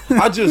niggas.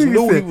 I just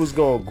knew he was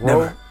gonna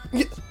grow.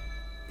 Yeah.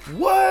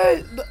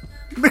 What?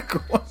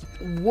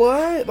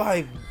 What?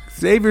 Like,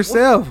 Save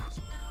yourself.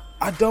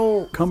 I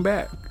don't, Come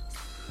back.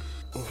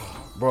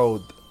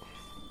 bro.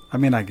 I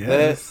mean, I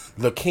guess.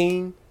 The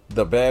king,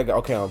 the bad guy.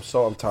 Okay, I'm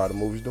tired of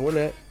movies doing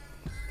that.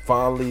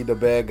 Finally, the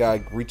bad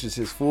guy reaches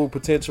his full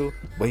potential,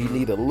 but he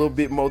need a little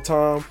bit more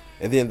time,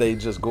 and then they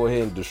just go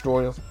ahead and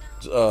destroy him.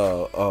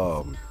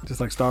 Just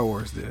like Star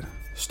Wars did.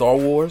 Star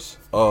Wars.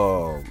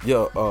 Not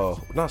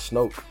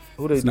Snoke.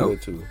 Who they do Snoke.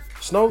 it to?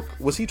 Snoke.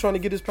 Was he trying to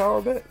get his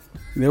power back?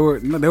 They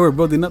were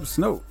building up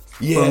Snoke.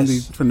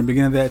 Yes. From the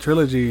beginning of that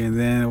trilogy, and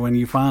then when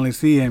you finally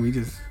see him, he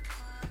just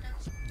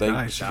They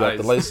Nice. she got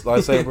the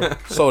lightsaber.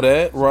 So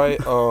that right.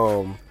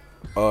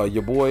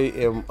 Your boy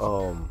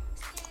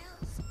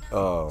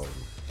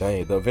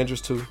the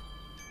Avengers 2,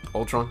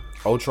 Ultron.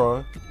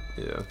 Ultron,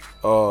 Yeah.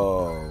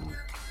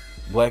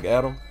 Black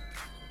Adam.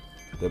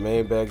 The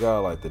main bad guy,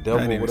 like the devil.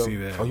 I didn't even whatever. see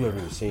that. Oh, you haven't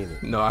even seen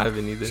it. No, I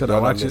haven't either. Should I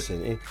Y'all not watch it?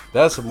 missing it.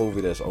 That's a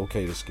movie that's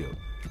okay to skip.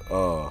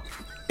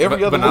 Every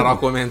but other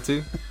not movie. Aquaman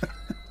 2.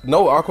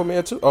 No,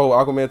 Aquaman 2. Oh,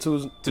 Aquaman 2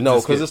 is no,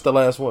 just because skip. it's the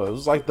last one. It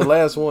was like the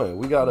last one.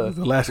 We gotta,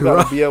 The last we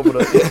gotta hurrah. be able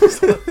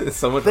to.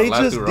 So much They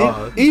last just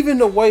hurrah. did. Even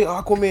the way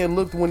Aquaman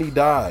looked when he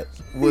died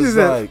was Is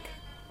that- like.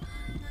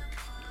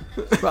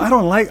 But I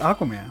don't like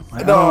Aquaman.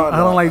 Like, No, I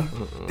don't no.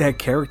 like that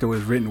character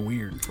was written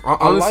weird, I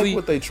Honestly, like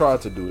what they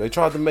tried to do. They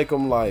tried to make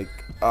him like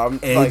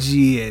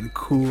edgy and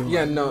cool.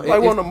 yeah, no.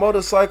 like on a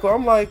motorcycle.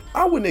 I'm like,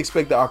 I wouldn't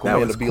expect the That Aquaman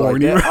was to be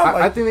corny. like that. I'm I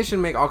like, think they should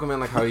make Aquaman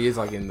like how he is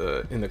like in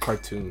the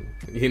cartoon.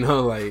 You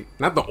know, like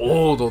not the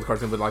old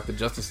cartoon, but like the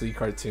Justice League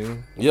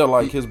cartoon. yeah,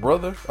 like his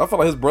brother. I feel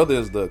like his brother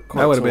is the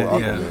cartoon would've been-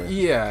 yeah. Aquaman.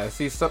 Yeah,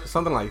 see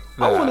something like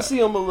that. I want to see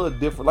him a little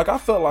different. Like I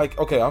felt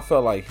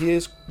like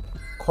his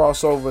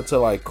crossover to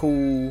like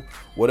cool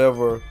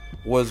whatever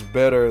was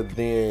better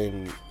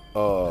than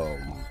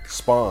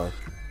Spawn.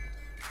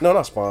 No,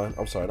 not Spawn.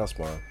 I'm sorry, not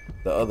Spawn.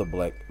 The other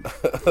black,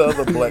 the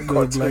other black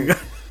cartoon.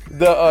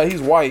 black-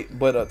 He's white,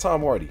 but Tom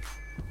Hardy,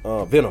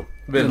 Venom.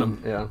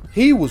 Venom. Yeah.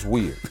 He was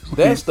weird.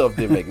 That stuff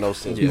didn't make no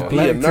sense. Yeah. Bro.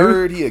 He a Black too?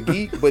 nerd. He a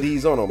geek, but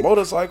he's on a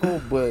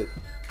motorcycle. But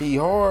he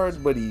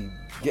hard. But he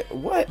get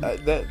what?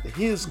 That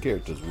his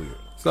character's weird.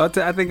 So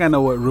I think I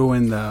know what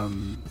ruined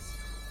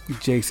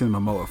Jason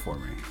Momoa for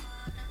me.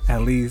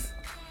 At least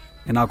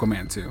in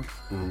Aquaman 2,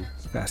 Mm-hmm.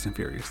 Fast and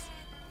Furious.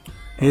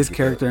 His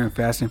character in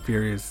Fast and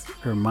Furious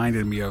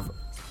reminded me of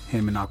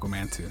him in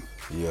Aquaman 2.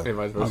 Yeah. And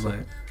vice I was versa.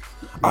 like,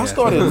 I yeah,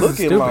 started this is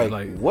looking stupid,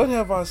 like, what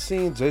have I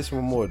seen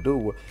Jason Momoa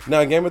do?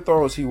 Now, Game of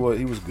Thrones, he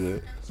was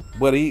good,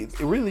 but he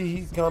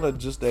kind of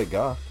just that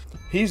guy.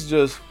 He's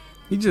just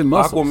he just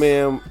muscles.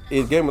 Aquaman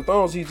in Game of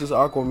Thrones. He's just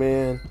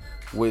Aquaman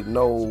with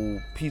no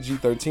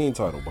PG-13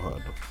 title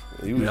behind him.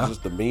 He was Yeah.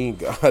 just the mean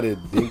guy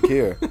that didn't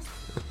care.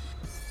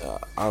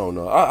 I don't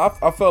know.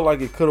 I felt like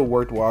it could have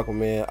worked with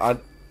Aquaman.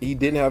 He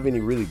didn't have any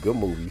really good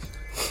movies.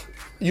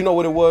 You know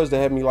what it was that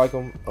had me like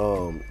him?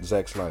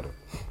 Zack Snyder.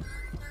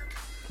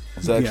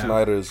 Zack Yeah.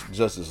 Snyder's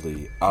Justice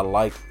League. I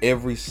liked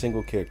every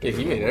single character. Yeah,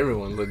 he in made that movie.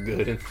 everyone look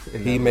good.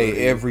 In He that made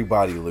movie.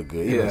 everybody look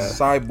good. Even Yeah.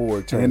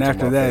 Cyborg turned. And to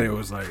after my that, favorite. it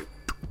was like,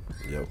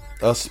 Yep.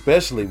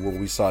 Especially when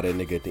we saw that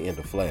nigga at the end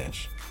of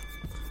Flash.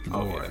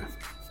 oh yeah. yeah.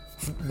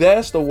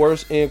 That's the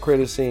worst end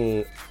credit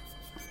scene.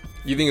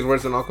 You think it's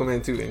worse than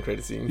Aquaman 2 in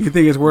credit scene? You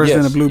think it's worse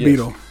than Yes, the Blue yes.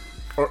 Beetle?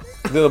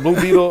 The Blue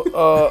Beetle,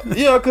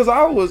 yeah, because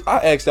I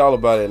asked y'all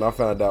about it and I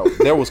found out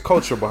there was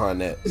culture behind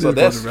that. So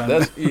There's that's culture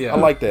behind that. I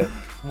like that.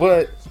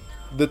 But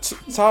the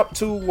top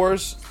two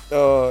worst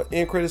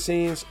end credit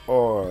scenes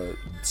are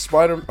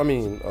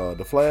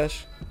the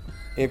Flash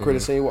end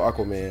credit scene with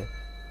Aquaman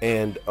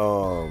and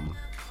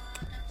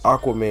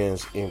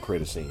Aquaman's end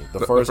credit scene. The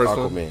first first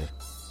one? Aquaman.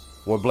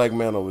 When Black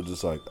Manta was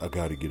just like, I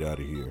gotta get out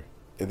of here.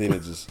 And then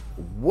it just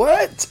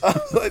what? I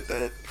was like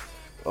that.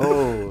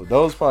 Oh,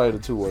 those probably the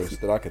two worst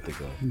that I could think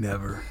of.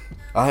 Never.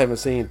 I haven't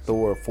seen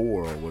Thor 4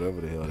 or whatever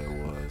the hell that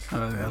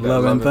was.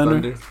 Love and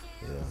Thunder.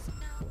 Yeah.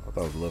 I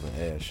thought it was Love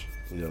and Ash.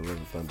 Yeah, Love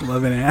and Thunder.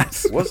 Love and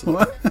Ass. What's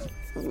what?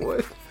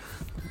 what?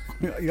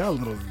 Y'all a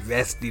little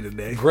zesty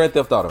today. Grand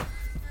Theft Auto.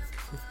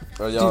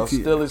 Are y'all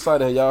GTA. still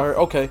excited? Have y'all heard?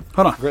 Okay.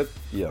 Hold on.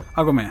 Yeah.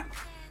 Aquaman.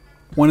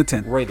 1 to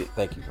 10. Rated.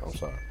 Thank you. I'm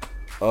sorry.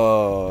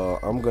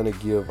 I'm gonna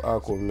give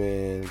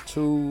Aquaman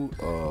 2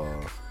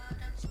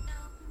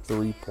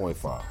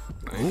 3.5.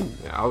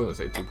 Yeah, I was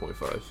gonna say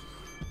 2.5.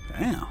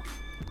 Damn.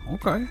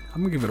 Okay.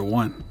 I'm gonna give it a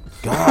 1.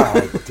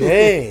 God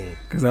dang.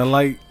 Because I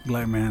like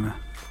Black Manta.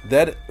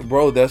 That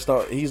bro,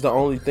 he's the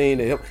only thing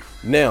that helped.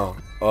 Now,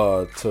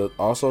 to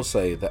also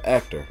say the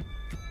actor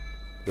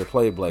that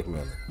played Black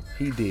Manta,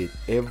 he did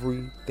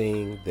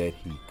everything that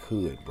he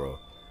could, bro,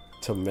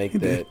 to make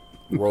that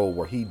role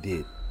where he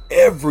did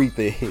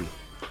everything.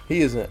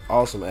 He is an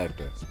awesome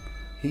actor.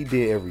 He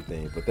did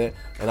everything,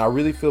 and I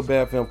really feel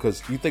bad for him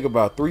because you think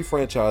about 3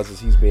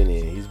 franchises he's been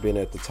in. He's been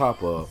at the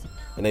top of,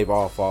 and they've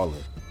all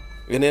fallen,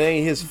 and it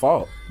ain't his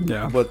fault.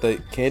 Yeah. But the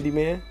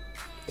Candyman.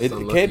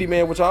 unlucky.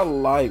 Candyman, which I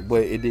like,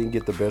 but it didn't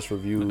get the best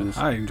reviews.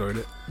 I enjoyed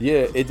it.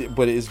 Yeah,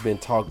 but it's been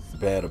talked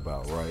bad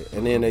about, right?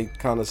 And then they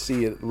kind of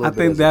see it a little I bit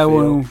think as that a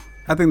film. one.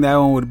 I think that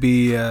one would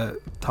be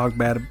talked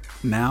bad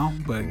now,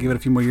 but give it a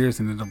few more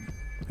years and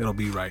it'll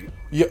be right.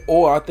 Yeah,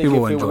 or I think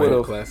People if it enjoy would it.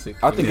 have, Classic.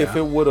 I think if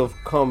Yeah. it would have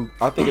come,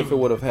 I think if it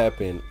would have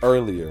happened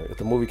earlier, if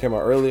the movie came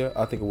out earlier,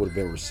 I think it would have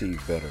been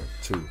received better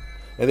too.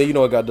 And then it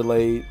got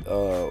delayed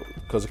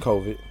because of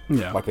COVID,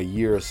 Yeah. like a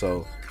year or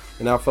so.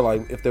 And I feel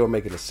like if they were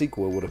making a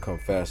sequel, it would have come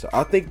faster.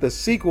 I think the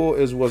sequel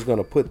is what's going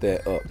to put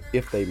that up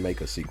if they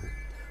make a sequel.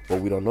 But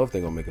we don't know if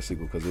they're going to make a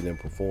sequel because it didn't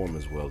perform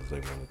as well as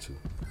they wanted to.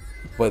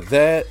 But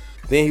then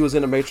he was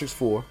in The Matrix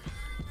 4,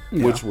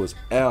 Yeah. which was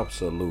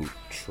absolute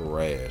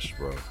trash,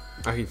 bro.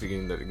 I keep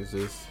forgetting that it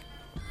exists.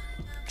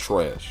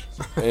 Trash.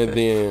 And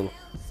then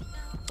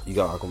you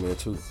got Aquaman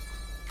 2.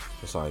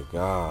 It's like,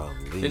 golly.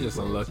 They're just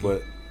bro. unlucky.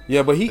 But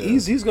yeah, but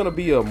he's going to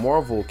be a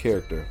Marvel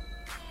character,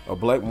 a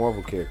black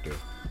Marvel character.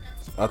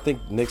 I think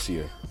next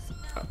year.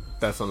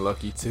 That's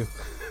unlucky too.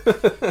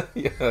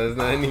 Yeah, it's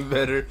not any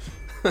better.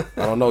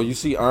 I don't know. You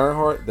see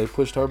Ironheart? They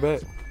pushed her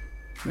back.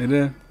 They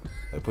did.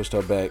 They pushed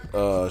her back.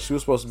 She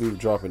was supposed to be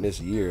dropping this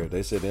year.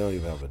 They said they don't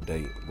even have a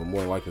date, but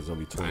more than likely it's gonna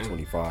be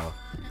 2025.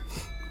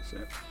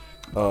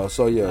 Shit.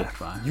 So yeah, That's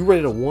fine. you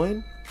rated a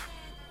 1?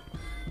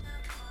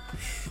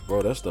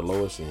 Bro, that's the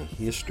lowest in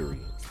history.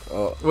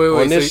 Wait,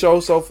 on this show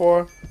so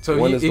far. So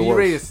one if is the you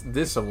worst. rated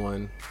this a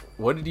 1,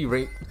 what did you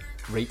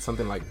rate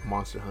something like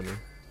Monster Hunter?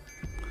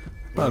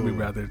 Probably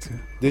right there too.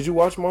 Did you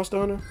watch Monster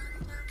Hunter?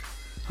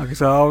 Okay,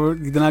 so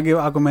then I give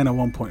Aquaman a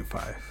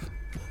 1.5.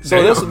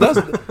 So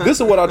this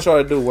is what I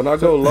try to do. When I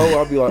go low,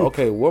 I'll be like,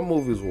 okay, what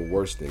movies were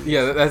worse than this?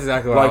 Yeah, that's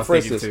exactly what I Like was for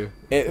thinking instance,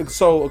 too. and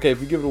so okay,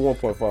 if you give it a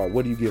 1.5,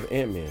 what do you give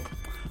Ant-Man?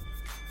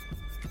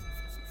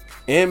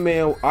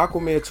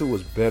 Aquaman 2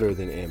 was better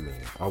than Ant-Man.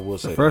 I will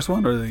say The first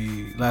one or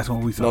the last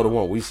one we saw? no, the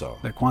one we saw.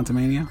 The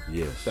Quantumania?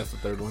 Yes. That's the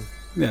third one.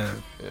 Yeah.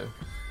 Yeah.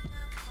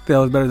 That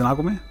was better than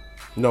Aquaman?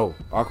 No,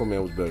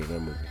 Aquaman was better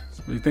than that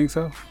movie. You think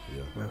so?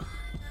 Yeah.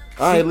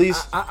 At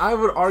least I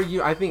would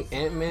argue. I think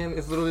Ant-Man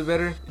is a little bit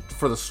better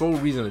for the sole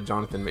reason of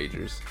Jonathan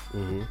Majors,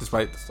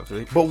 despite the stuff.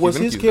 That but was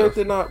he's his been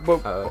character accused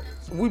of. not?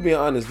 But we being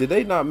honest, did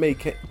they not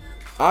make?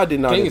 I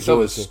did not King itself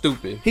enjoy is it.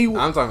 stupid. He-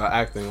 I'm talking about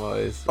acting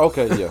wise.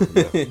 Okay, yeah.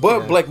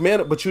 But Yeah. Black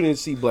Manta, but you didn't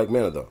see Black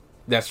Manta though.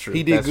 That's true.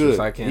 He did That's true, good.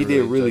 so I can't He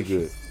did really judge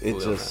good. It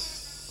fully on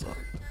just sucked.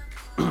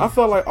 I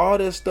felt like all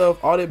that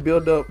stuff, all that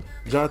build up,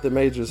 Jonathan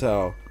Majors,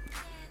 how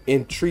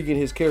intriguing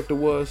his character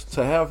was,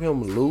 to have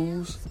him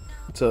lose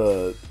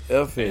to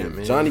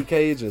man. Johnny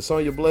Cage and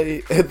Sonya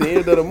Blade at the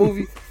end of the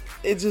movie,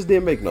 it just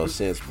didn't make no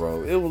sense,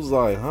 bro. It was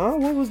like, huh?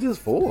 What was this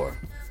for?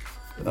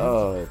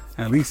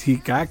 At least he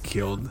got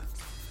killed.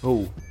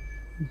 Who?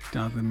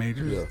 Jonathan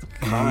Majors.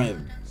 Yeah.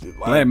 And Like,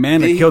 Black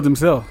Manta he- killed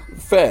himself.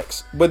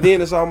 Facts. But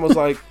then it's almost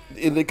like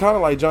it kind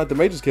of like Jonathan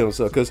Majors killed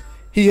himself because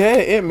he had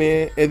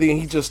Ant-Man and then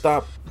he just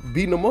stopped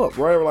beating him up,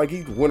 right? Like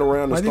he went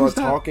around and Why did he started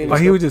stop? talking. Oh,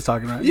 and he stuff. was just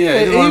talking, right? Yeah, Yeah,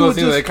 it's he one of was those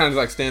things just- that they kind of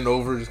like stand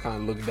over, just kind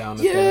of look down.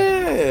 At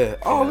them. Yeah,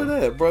 all of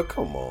that, bro.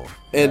 Come on.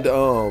 And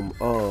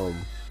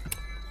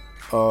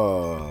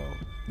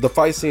the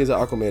fight scenes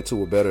of Aquaman 2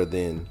 were better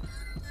than,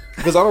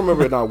 because I don't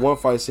remember not one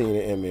fight scene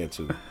in Ant-Man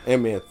 2,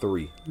 Ant-Man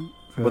 3,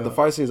 but the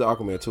fight scenes of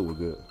Aquaman 2 were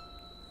good.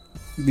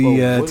 The what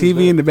is TV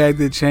that? in the back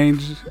did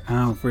change.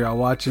 For y'all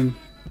watching,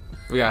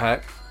 We got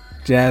hacked.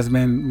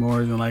 Jasmine more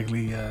than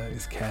likely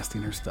is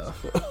casting her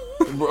stuff.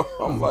 Bro,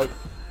 I'm like,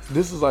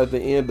 this is like the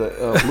end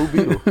of Blue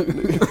Beetle.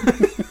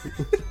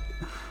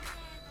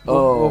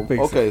 We'll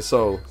fix Okay,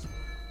 so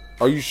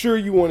are you sure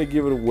you want to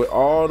give it with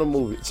all the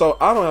movies? So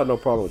I don't have no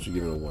problem with you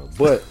giving it 1,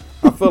 but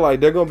I feel like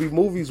there are gonna be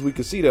movies we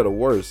could see that are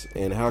worse,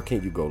 and how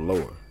can you go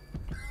lower?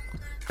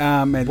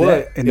 In But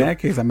that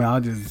case, I mean, I'll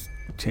just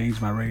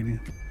change my rating.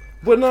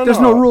 But no, There's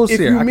no rules if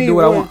here. you I can mean do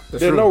what I one, want.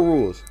 That's there are true. no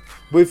rules.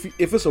 But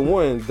if it's a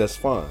 1, that's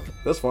fine.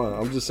 That's fine.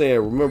 I'm just saying,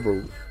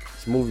 remember,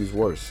 this movie's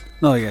worse.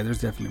 No, yeah, there's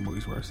definitely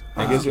movies worse.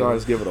 I guess you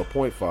always give it a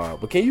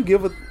 0.5. But can you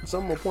give it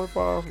something a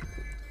 0.5?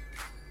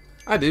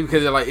 I do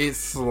because it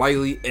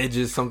slightly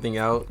edges something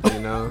out. You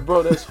know.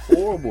 Bro, that's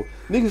horrible.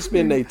 Niggas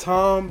spend their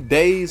time,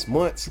 days,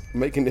 months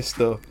making this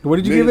stuff. What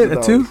did you give it?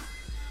 A 2?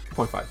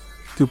 0.5.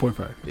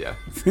 2.5. Yeah.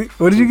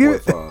 What did you give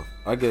it? 2.5.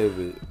 I gave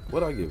it.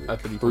 What I give it? A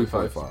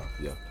 3.5.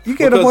 Yeah. You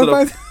gave it a Because of the-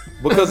 0.5.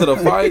 Because of the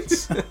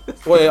fights.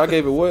 Wait, I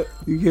gave it what?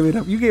 You gave it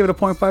a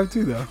 0.5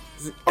 too, though.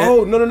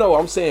 Oh no!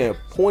 I'm saying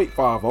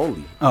 0.5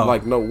 only. Oh.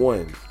 Like no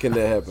 1. Can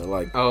that happen?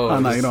 Like Oh,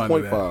 no, just- you don't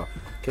do that. 0.5.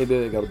 Can't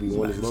that? It gotta be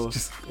 1 as lowest.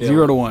 Just Yeah.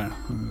 0 to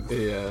 1.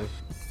 Yeah.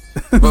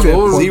 But what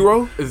was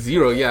 0?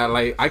 0? Yeah.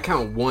 Like I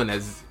count 1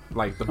 as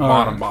like the All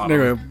bottom. right,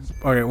 there Bottom.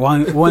 we go. Okay,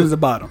 one is the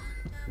bottom.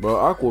 Bro,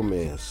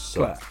 Aquaman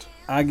sucked.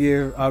 I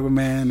give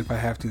Aquaman, if I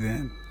have to,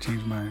 then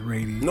change my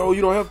rating. No,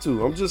 you don't have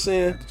to. I'm just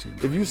saying,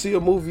 if you see a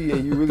movie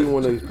and you really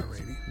want Change my to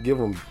rating. give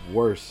them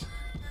worse,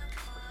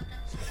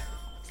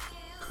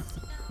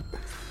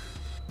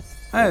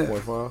 I-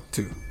 0.5.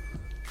 2.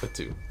 A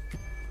 2.5.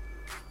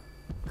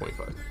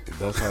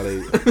 That's how they.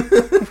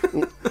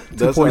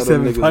 That's how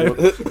them 2.75.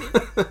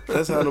 niggas.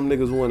 That's how them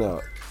niggas went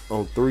out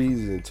on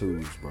 3s and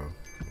 2s, bro.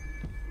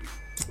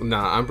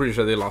 Nah, I'm pretty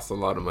sure they lost a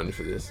lot of money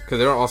for this because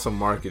they were also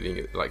marketing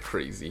it like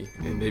crazy,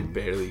 and they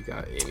barely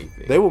got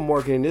anything. They were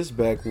marketing this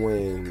back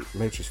when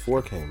Matrix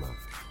 4 came out.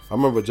 I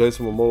remember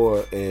Jason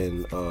Momoa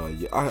and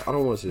I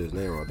don't want to say his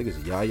name wrong. I think it's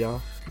Yahya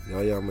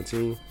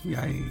Mateen.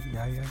 Yeah.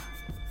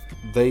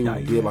 They Yeah,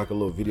 did yeah. like a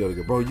little video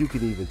together. Bro, you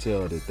can even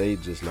tell that they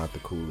just not the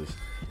coolest.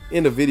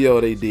 In the video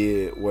they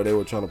did where they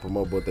were trying to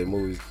promote both their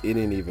movies, it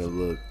didn't even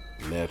look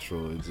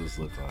natural. It just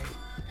looked like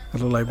I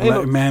look like Ain't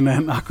Black no- Manta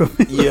and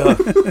Aquaman.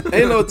 yeah.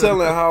 Ain't no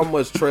telling how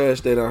much trash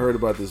they done heard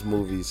about this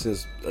movie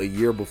since a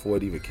year before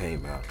it even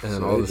came out. and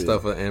So all they the did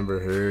stuff with Amber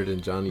Heard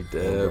and Johnny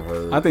Amber Depp.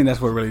 Heard. I think that's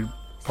what really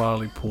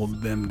probably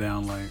pulled them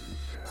down. Like,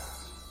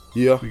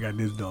 Yeah, we got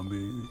this dumb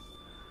baby.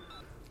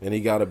 and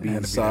he got to Had be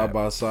to be side that.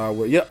 by side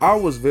with. Yeah, I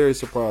was very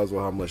surprised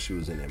with how much she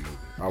was in that movie.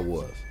 I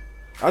was.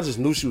 I just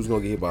knew she was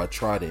gonna get hit by a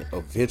trident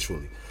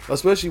eventually,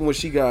 especially when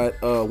she got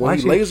when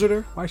he lasered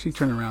her. Why she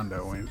turn around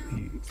though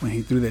when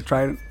he threw that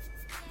trident?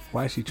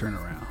 Why she turn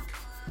around?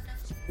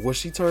 Was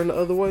she turned the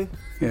other way?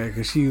 Yeah,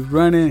 because she's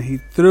running, he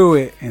threw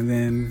it, and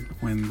then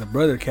when the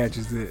brother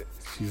catches it,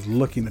 she's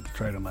looking at the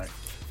Trident like,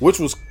 Which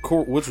was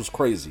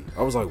crazy.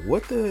 I was like,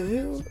 what the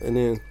hell? And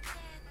then,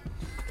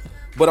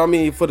 but I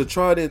mean, for the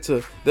Trident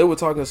they were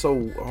talking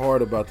so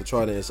hard about the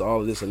Trident and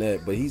all of this and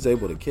that, but he's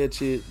able to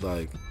catch it,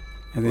 like.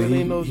 and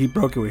then he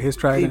broke it with his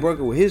Trident. He broke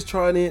it with his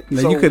Trident.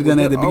 Like, you could have done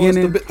that at the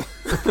beginning.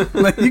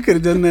 Like, you could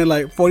have done that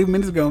like 40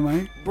 minutes ago,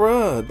 man.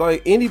 Bruh,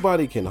 like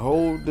anybody can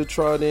hold the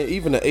Trident.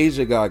 Even the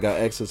Asia guy got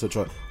access to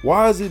Trident.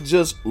 Why is it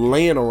just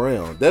laying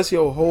around? That's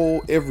your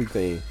whole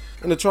everything.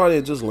 And the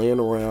Trident just laying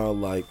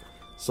around like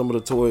some of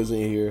the toys in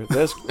here.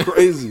 That's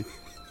crazy.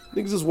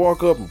 Niggas just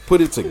walk up and put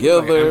it Like an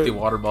together. empty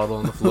water bottle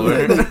on the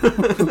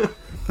floor.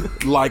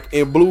 Like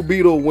in Blue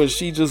Beetle when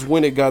she just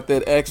went and got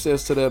that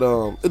access to that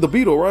the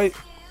Beetle, right?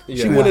 She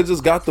Yeah. went and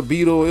just got the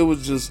Beetle. It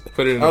was just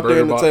Put it in a out there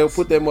in the burger table. box.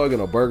 Put that mug in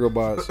a burger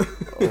box. Oh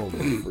my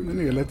The freaking.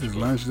 nigga left his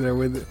lunch there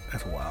with it.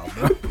 That's wild,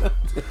 bro.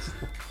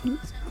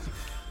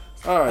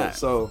 All right,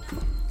 so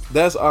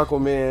that's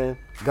Aquaman.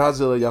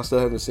 Godzilla, y'all still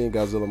haven't seen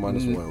Godzilla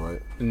 -1,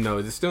 right? No,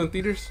 is it still in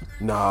theaters?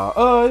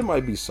 Nah, it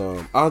might be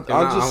some. I'll just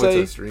I went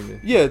say, to streaming.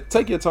 yeah,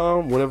 take your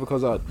time. Whenever it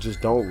comes out,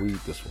 just don't read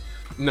this one.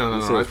 No.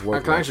 You said it's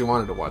worth I actually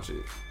wanted to watch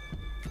it.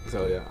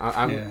 So yeah,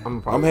 I'm Yeah.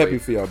 probably I'm happy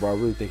wait. for y'all, bro. I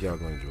really think y'all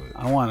gonna enjoy it.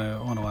 I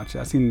wanna watch it.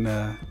 I seen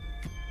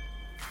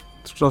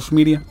social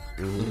media.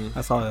 Mm-hmm.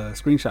 I saw a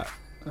screenshot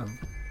of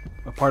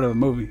a part of a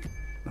movie.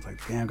 I was like,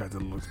 damn,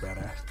 Godzilla looks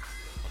badass.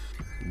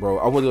 Bro,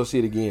 I went to go see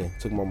it again.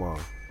 Took my mom.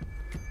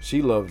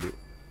 She loved it.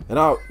 And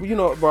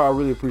bro, I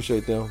really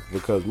appreciate them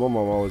because my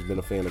mom always been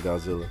a fan of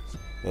Godzilla.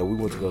 And we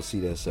went to go see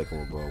that second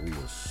one, bro. We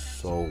were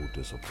so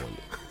disappointed.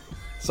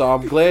 So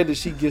I'm glad that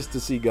she gets to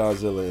see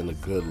Godzilla in a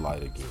good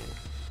light again.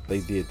 They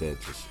did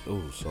that just,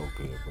 so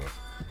good,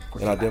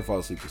 bro. And I didn't fall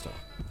asleep this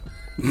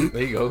time.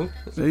 There you go.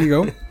 There you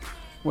go.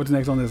 What's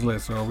next on this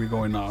list? Or are we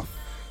going off?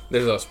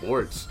 There's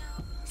sports.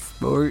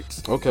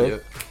 Sports. Okay.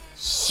 Yep.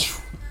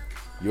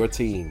 Your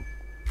team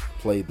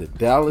played the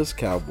Dallas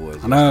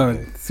Cowboys. I know.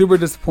 yesterday. Super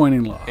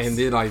disappointing loss. And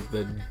did like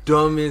the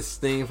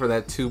dumbest thing for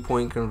that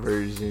 2-point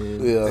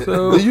conversion. Yeah.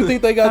 So, Do you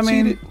think they got I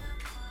mean, cheated?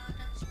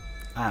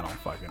 I don't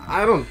fucking know.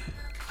 I don't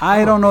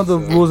don't know the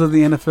think so. rules of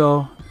the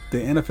NFL. The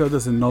NFL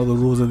doesn't know the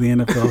rules of the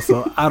NFL,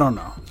 so I don't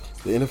know.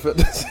 The NFL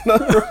does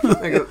not.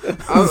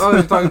 I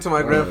was talking to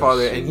my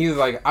grandfather, and he was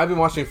like, "I've been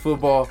watching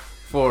football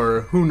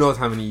for who knows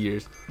how many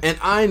years, and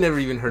I never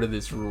even heard of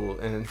this rule."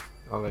 And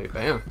I was like,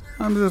 "Damn."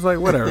 I'm just like,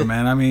 whatever,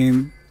 man. I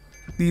mean,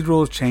 these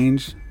rules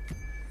change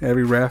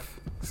every ref,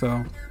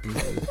 so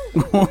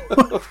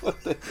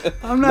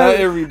I'm Not not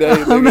every day,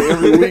 nigga,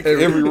 every week,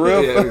 every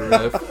ref. Yeah, every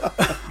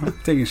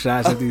ref. taking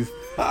shots at these.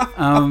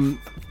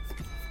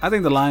 I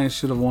think the Lions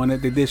should have won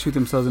it. They did shoot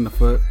themselves in the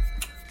foot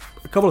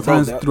a couple of Bro,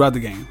 times that- throughout the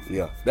game.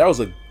 Yeah, that was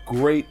a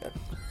great.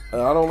 I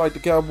don't like the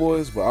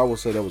Cowboys, but I will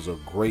say that was a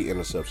great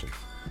interception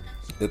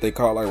that they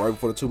caught like right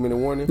before the 2-minute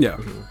warning. Yeah,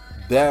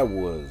 that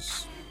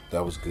was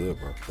good,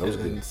 bro. That was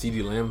And good.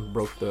 CeeDee Lamb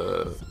broke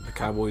the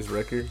Cowboys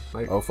record.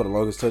 Like, Oh, for the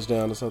longest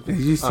touchdown or something.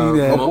 did you see Uh,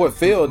 that? Oh, boy, it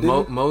failed, didn't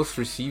it? most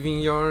receiving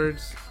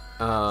yards.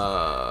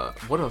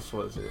 What else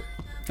was it?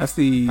 That's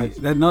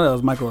that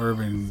was Michael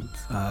Irvin's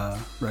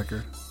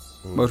record,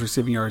 most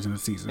receiving yards in the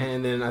season.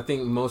 And then I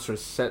think most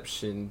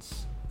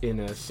receptions in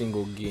a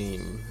single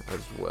game as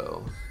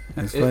well.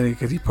 And it's it- funny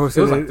because he It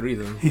posted was it. like 3 of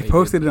them. He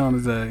posted it on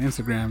his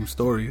Instagram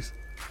stories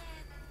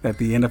that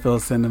the NFL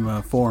sent him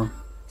a form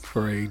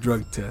for a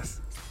drug test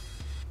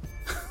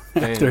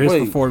after his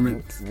Wait,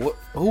 performance. What?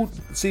 Who?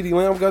 CD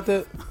Lamb got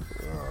that?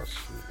 Oh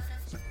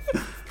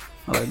shit!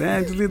 I was like,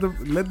 damn, just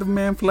let the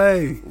man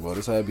play. Well,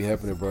 this how it be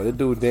happening, bro. That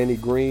dude Danny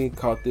Green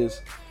caught this.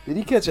 Did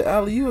he catch an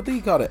alley oop? I think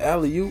he caught an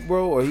alley oop,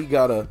 bro, or he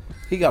got a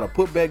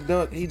putback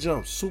dunk. He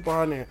jumped super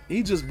high in there.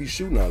 He just be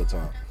shooting all the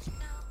time.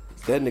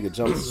 That nigga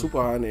jumped super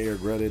high in the air,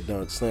 grabbed that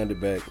dunk, slammed it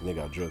back, and they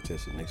got drug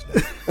tested next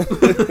day.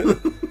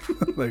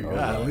 Like,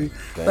 golly.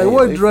 Dang, Like,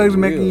 what they drugs for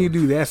making real. you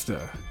do that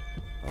stuff?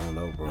 I don't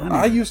know, bro. I need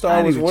I to- used to I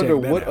always need to wonder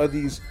check that what out. are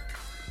these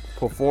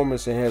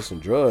performance enhancing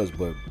drugs,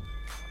 but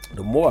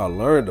the more I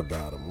learned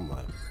about them, I'm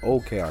like,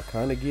 okay, I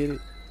kind of get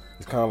it.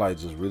 It's kind of like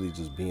just really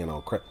just being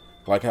on crack.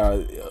 Like how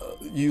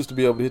you used to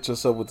be able to hit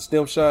yourself with the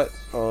stem shot,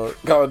 Call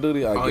of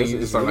Duty. I Oh, guess you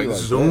it's start really like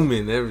that.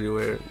 zooming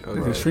everywhere. Like,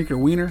 Okay. a shrink your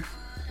wiener.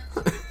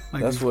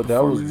 Like That's these what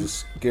that was the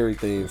performance- scary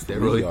thing for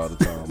Steroids. me all the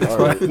time. That's All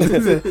why,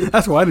 right.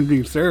 that's why I didn't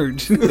drink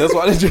Surge. That's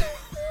why they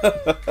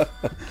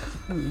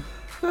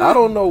I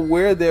don't know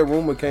where that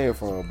rumor came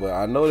from, but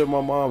I know that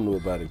my mom knew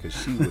about it because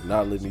she would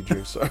not let me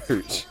drink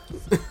Surge.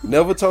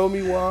 Never told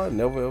me why,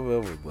 never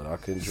ever, but I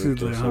couldn't She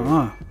drink was that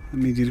like, Surge. I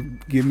need you to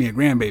give me a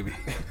grandbaby.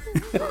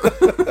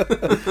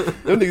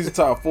 Them niggas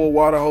tie 4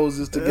 water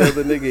hoses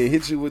together, nigga, and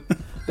hit you with.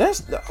 I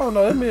don't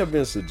know. That may have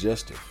been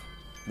suggestive.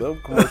 Them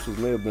commercials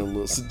may have been a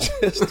little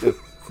suggestive.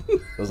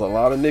 There's a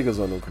lot of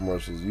niggas on them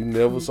commercials. You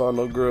never saw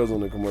no girls on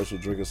the commercial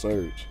drinking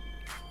Surge.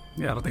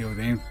 Yeah, I don't think it was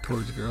aimed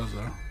towards the girls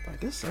though. Like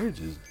this Surge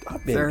is.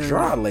 I've been Surge.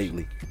 dry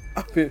lately.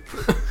 I've been.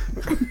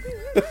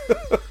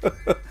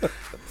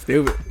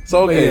 Stupid.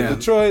 So okay, But yeah.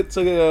 Detroit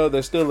took it.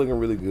 They're still looking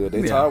really good.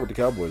 They Yeah. tied with the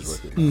Cowboys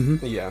record. Mhm.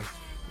 Yeah.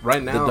 right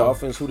The now,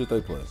 Dolphins. Who did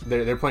they play?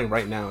 they're playing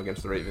right now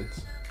against the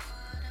Ravens.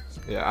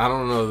 Yeah, I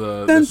don't know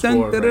the Dun, score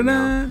dun, right dun,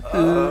 now. dun,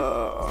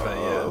 dun. But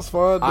yeah, Let's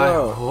find I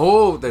out.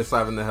 hope they're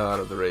slapping the hell out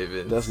of the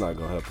Ravens. That's not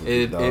gonna happen.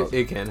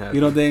 It can happen.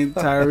 You don't think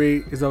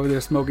Tyree is over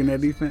there smoking that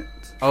defense?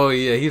 Oh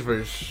yeah, he's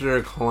for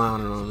sure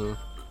clowning on them.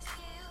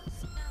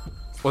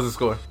 What's the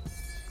score?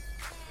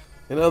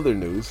 In other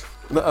news,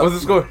 What's the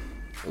score?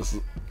 It's-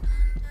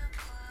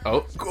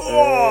 Oh,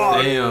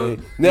 God. damn.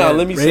 Now Yeah,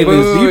 let me Ravens say Wait,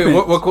 this. wait, wait,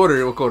 defense. what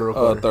quarter? What quarter? What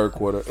quarter? Third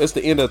quarter. It's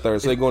the end of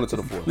third, so they're going into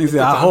the fourth. He said,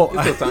 still "I time. hope."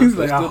 It's still time. He's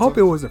like, It's "I still hope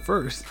time. it was the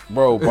first."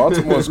 Bro,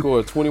 Baltimore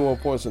scored 21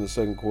 points in the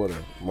second quarter.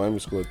 Miami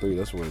scored 3.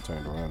 That's where it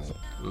turned around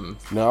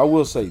at. Now, I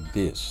will say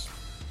this.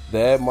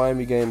 That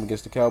Miami game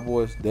against the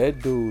Cowboys,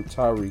 that dude,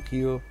 Tyreek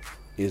Hill,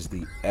 is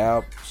the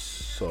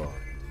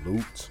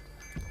absolute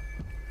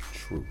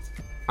truth.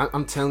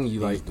 I'm telling you,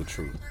 He's like, the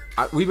truth.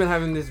 we've been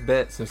having this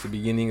bet since the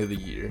beginning of the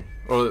year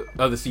or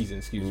of the season,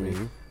 excuse me.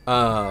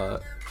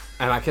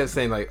 And I kept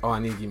saying like, oh, I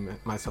need to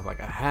give myself like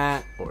a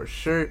hat or a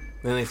shirt.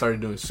 Then they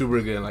started doing super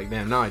good. Like,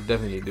 damn, now I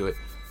definitely need to do it.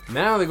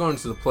 Now they're going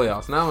into the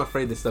playoffs. Now I'm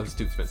afraid this stuff is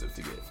too expensive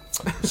to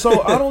get.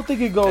 So, I don't think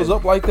it goes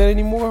up like that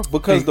anymore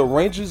because the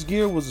Rangers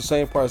gear was the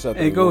same price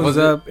after It goes Was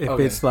it? up if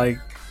Okay. it's like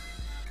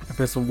if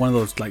it's one of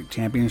those like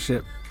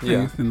championship Yeah.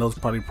 things, then those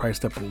probably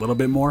priced up a little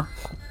bit more.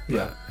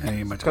 Yeah, It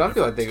ain't much. because I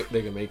feel like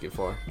they can make it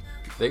far.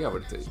 They got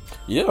what it takes.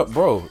 Yeah,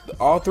 bro.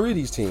 All three of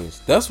these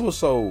teams. That's what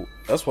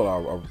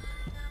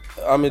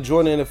I'm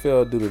enjoying the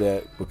NFL due to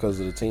that because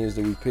of the teams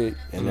that we pick,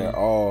 and they're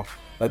all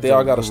like they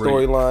all got a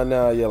Great. storyline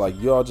now. Yeah, like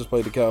y'all just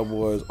played the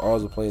Cowboys,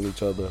 ours are playing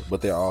each other,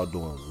 but they're all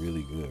doing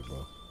really good,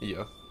 bro.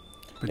 Yeah.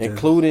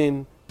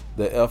 Including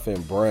the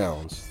effing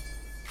Browns.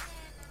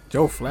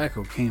 Joe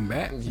Flacco came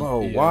back.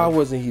 Bro, Yeah. why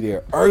wasn't he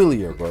there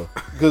earlier, bro?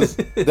 Because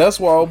that's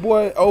why old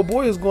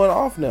boy is going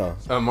off now.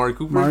 Amari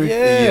Cooper. Amari?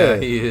 Yeah.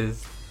 he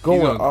is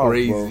Going He's going off,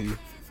 crazy. bro.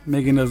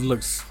 Making us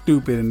look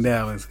stupid in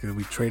Dallas because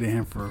we traded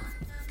him for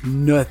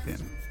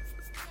nothing.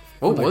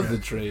 What Like was a- the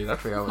trade? I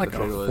forgot what Like the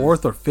trade a was.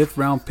 4th or 5th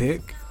round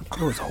pick.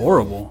 It was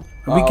horrible.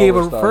 And we I gave a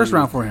always thought first he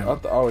round was- for him.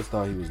 I always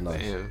thought he was nice.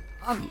 Damn.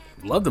 I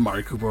love the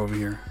Amari Cooper over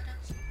here.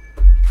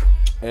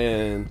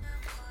 And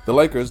the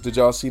Lakers, did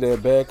y'all see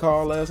that bad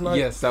call last night?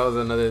 Yes, that was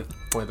another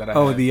point that I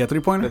Oh, had. the the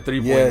 3-pointer?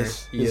 3-pointer.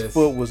 Yes, his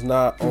foot was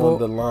not on Well,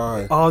 the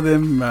line. All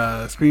them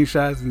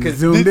screenshots and 'Cause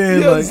zoomed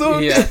in. Yeah, Like,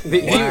 zoomed Yeah,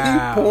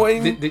 Wow. he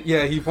pointed.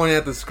 yeah, he pointed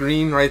at the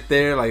screen right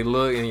there, like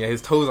look, and yeah,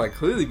 his toes like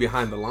clearly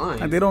behind the line.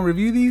 like, they don't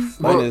review these?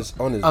 Well, on his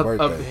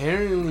birthday.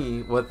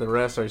 Apparently, what the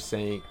refs are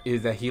saying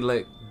is that he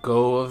let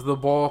go of the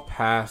ball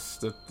past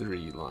the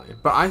 3 line,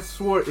 but I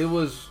swore it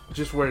was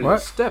just where the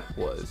What? step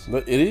was.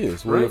 But it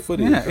is where your Right? foot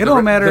Yeah, is. it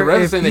don't matter the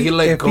ref if, saying that he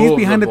let if go he's of the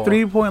behind the ball.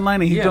 3-point line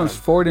and he Yeah. jumps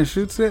forward and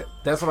shoots it.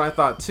 That's what I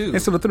thought too.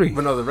 It's to the 3.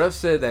 But no, the ref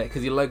said that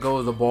because he let go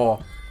of the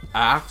ball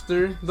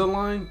after the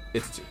line,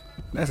 it's 2.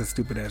 That's a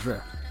stupid ass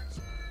ref.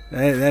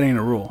 That ain't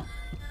a rule.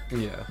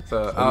 Yeah,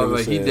 so That I was nigga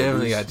like, he said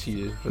definitely these- got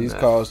cheated. from These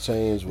that. calls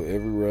change with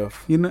every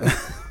ref. You know,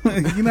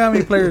 you know how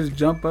many players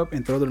jump up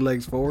and throw their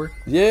legs forward?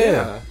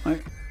 Yeah,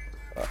 Like,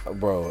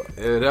 bro,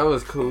 Yeah, that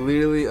was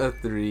clearly a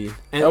 3.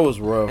 And, that was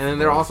rough. and then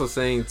they're bro. also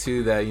saying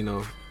too that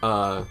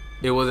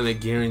it wasn't a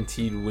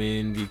guaranteed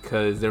win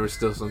because there was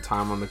still some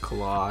time on the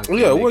clock. Well,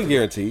 yeah, it wasn't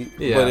guaranteed.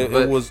 Yeah,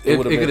 but it was. It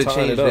would have could been have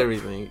tying changed it up.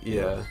 everything.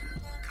 Yeah.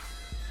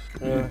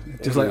 Yeah,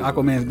 just like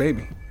Aquaman's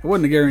baby. It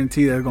wasn't a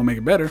guarantee that it's gonna make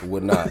it better.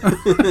 Would not.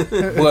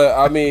 But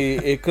I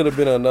mean, it could have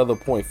been another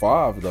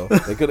 0.5 though.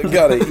 They could have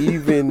got an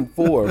even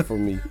 4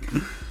 from me.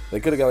 They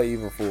could have got an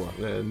even 4.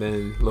 And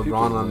then LeBron People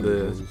on wanna the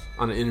lose.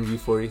 on the interview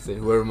for it said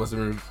whoever must have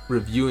been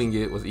reviewing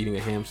it was eating a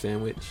ham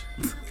sandwich.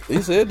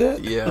 He said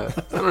that. Yeah,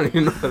 I don't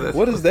even know what that's.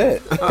 What is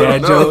that?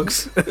 Dad know.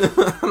 jokes.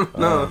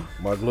 No.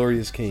 My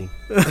glorious king.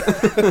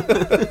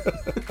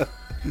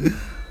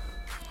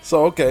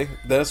 So okay,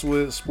 that's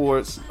with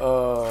sports.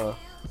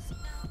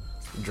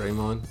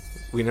 Draymond.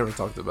 We never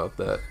talked about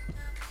that.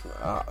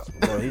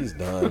 Bro, he's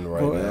done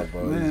right Boy, now,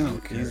 bro. man, I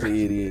don't He's care. an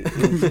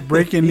idiot.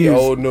 Breaking He news.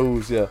 old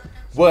news, yeah.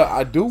 But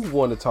I do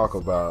want to talk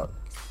about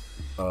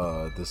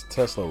this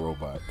Tesla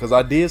robot because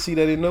I did see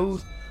that in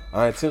news.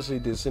 I intentionally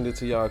did send it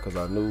to y'all because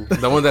I knew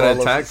The one that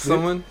Carlos attacked was sick.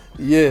 someone.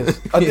 Yes,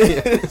 I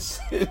did.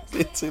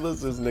 See,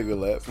 listen, this nigga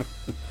laughing.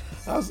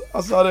 I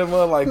saw that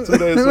one like 2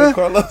 days ago.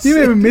 Carlos, You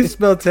made said- me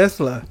misspell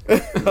Tesla.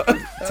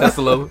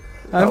 Tesla.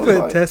 I was put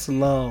like-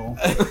 Tesla.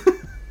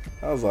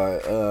 I was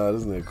like,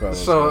 this nigga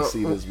Carlos So, gonna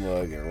see this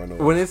mug and run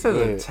over. When it says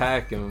Go ahead.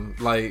 attack him,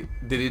 like,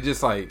 did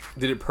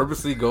it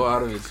purposely go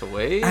out of its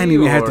way? I didn't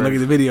even have to or- look at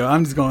the video.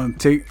 I'm just going to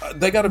take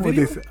They got a what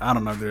video. they say. I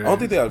don't know if they're. I don't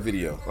think they got a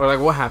video. Or like,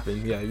 what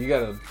happened? Yeah, you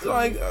gotta.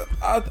 Like,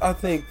 I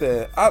think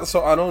that.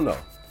 I don't know.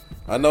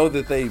 I know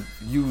that they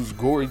use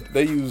gory.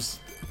 They use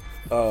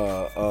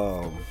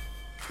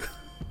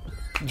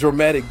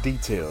dramatic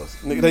details.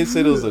 Nigga, they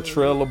said it was a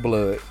trail of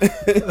blood.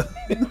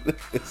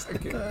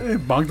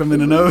 bonked them in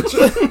the nose.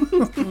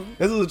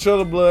 This is a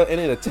trail of blood, and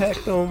it attacked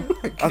him.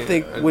 I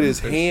think with his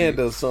hand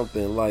or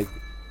something. Like,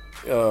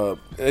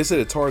 they said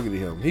it targeted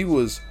him. He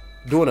was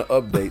doing an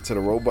update to the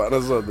robot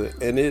or something,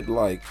 and it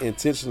like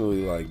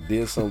intentionally like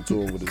did something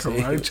to him with his Karate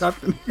hand,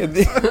 chopped him. and,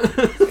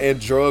 then, and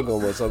drug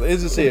him or something. It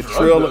just said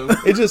trail.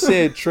 It just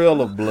said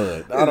trail of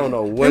blood. I don't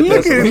know what. And look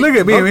that's at about. look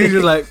at me. And he's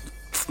just like,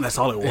 that's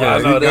all it was. Yeah, I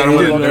know, He got that him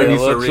was up there, very look,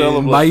 trail of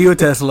serene. blood. Buy you a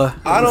Tesla.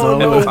 I That's don't all.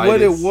 know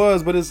what it Hepatitis.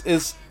 was, but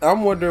it's.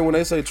 I'm wondering when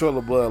they say trail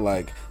of blood,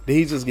 like did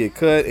he just get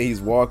cut and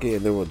he's walking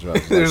and then what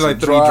drops? There's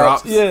like some 3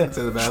 drops Yeah,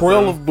 into the bathroom.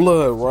 trail of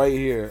blood right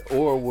here,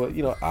 or what?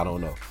 You know, I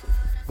don't know.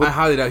 I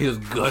highly doubt he was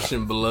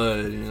gushing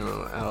blood,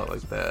 out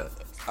like that.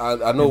 I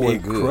know And what he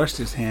good. crushed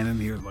his hand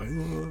and he was like,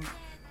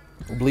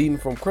 "Ugh." Bleeding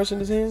from crushing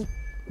his hand.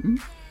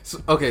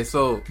 So, okay,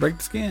 so Break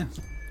the skin.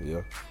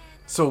 Yeah.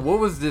 what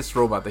was this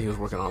robot that he was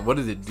working on? What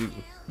does it do?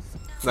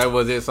 Like,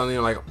 was it something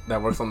like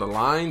that works on the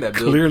line that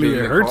builds, Clearly builds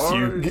it the hurts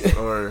you. cars?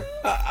 Or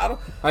I don't.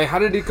 like, how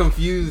did it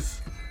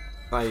confuse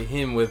like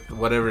him with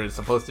whatever it's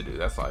supposed to do?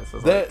 That's why. So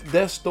it's like,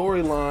 That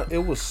storyline, it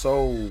was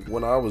so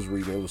when I was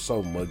reading, it was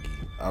so muggy.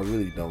 I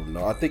really don't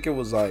know. I think it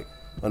was like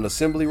an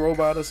assembly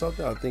robot or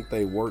something. I think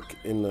they work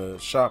in the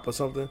shop or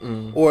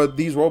something. Or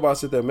these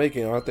robots that they're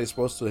making, aren't they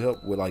supposed to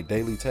help with like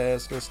daily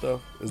tasks and stuff?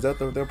 Is that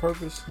their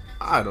purpose?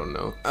 I don't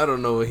know. I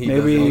don't know what he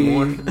does Maybe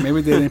anymore.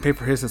 maybe they didn't pay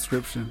for his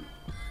subscription,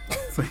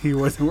 so he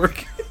wasn't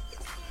working.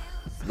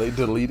 They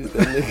deleted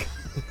that nigga.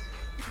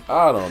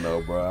 I don't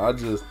know, bro. I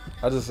just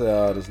say,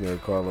 oh, this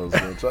nigga Carlos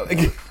gonna try to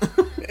get.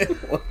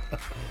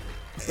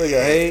 This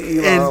nigga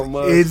hate Elon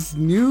Musk. It's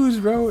news,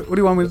 bro. What do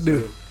you want me to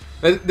do?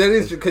 That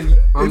is because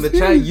on the It's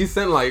chat him. you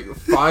sent like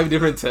 5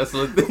 different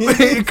Tesla things.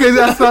 Because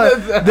I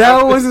thought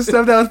that was the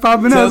stuff that was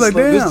popping up. I was like,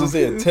 Tesla, this damn. was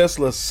it.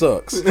 Tesla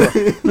sucks. Yeah,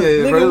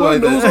 Nigga,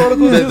 what like news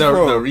article is this the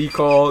from?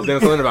 recall. Then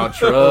something about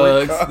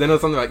trucks. Then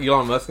something about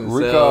Elon Musk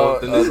Recall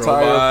himself. Then this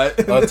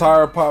robot. a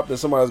tire popped in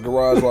somebody's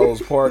garage while I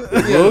was parked.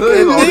 Look Yeah, at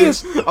all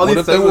this. these- all What these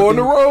if they Tesla were on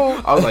the things.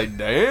 road? I was like,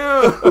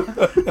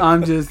 damn.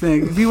 I'm just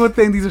thinking, people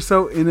think these are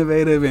so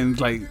innovative and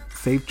like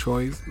safe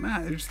choice.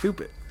 Nah, they're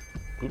stupid.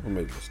 People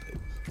make mistakes.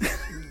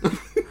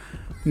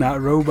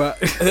 Not robot.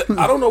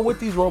 I don't know what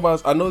these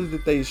robots. I know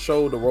that they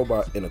showed a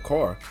robot in a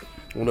car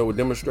when they were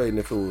demonstrating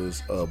if it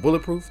was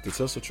bulletproof, the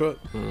Tesla truck,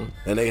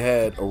 and they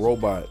had a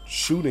robot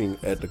shooting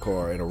at the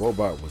car, and a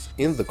robot was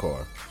in the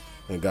car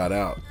and got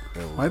out.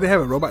 And Why they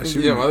have a robot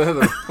shooting? Yeah,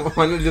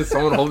 why not just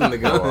someone holding the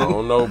I gun?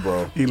 don't know, bro.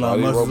 All these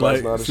Elon Musk is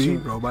robots know how like, to see,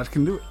 shoot. robots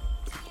can do it.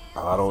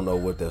 I don't know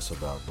what that's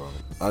about, bro.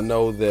 I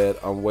know that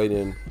I'm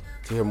waiting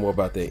to hear more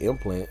about their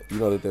implant. You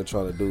know that they're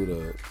trying to do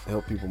to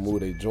help people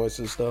move their joints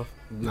and stuff.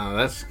 No,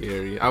 that's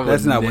scary. I would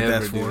That's not what never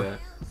that's do for. that.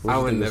 What I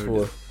you would think it's never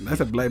do for? That's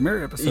a Black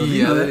Mirror episode. that. You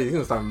Yeah, know that? he's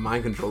gonna start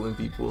mind controlling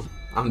people.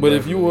 But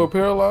if you were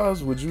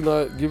paralyzed, would you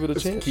not give it a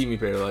Just chance? keep me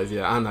paralyzed,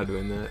 yeah, I'm not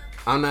doing that.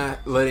 I'm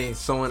not letting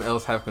someone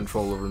else have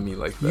control over me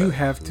like that. You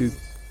have to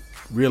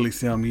really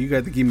sell me. You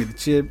got to give me the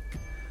chip.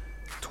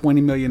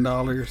 $20 million.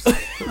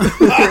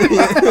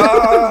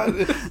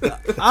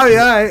 Oh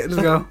yeah, all right, let's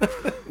go.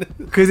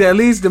 Because at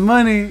least the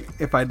money,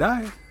 if I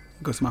die,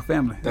 goes to my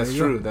family. That's There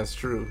you go. true. That's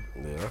true.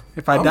 Yeah.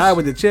 If I die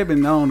with the chip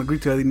and I don't agree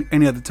to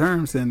any other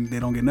terms, then they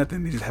don't get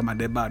nothing. They just have my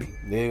dead body.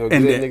 They ain't gonna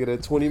And give that that- nigga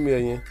that 20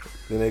 million.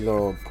 Then they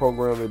gonna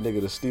program that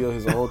nigga to steal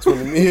his own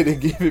 20 million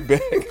and give it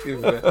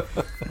back.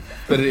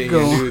 Put it in Go.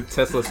 your new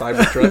Tesla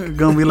Cybertruck.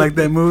 Gonna be like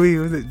that movie.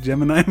 Was it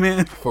Gemini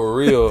Man? For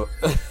real.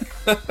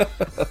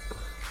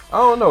 I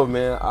don't know,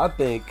 man. I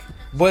think,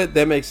 but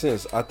that makes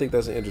sense. I think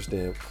that's an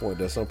interesting point.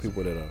 There's some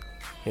people that are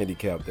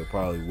handicapped that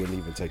probably wouldn't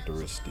even take the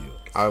risk still.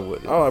 I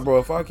would. I'm like, bro,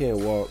 if I can't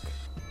walk,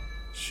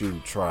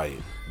 shoot, try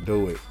it.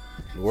 Do it.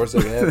 The worst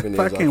that can happen If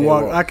is I can't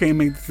walk, I can't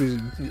make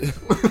decisions.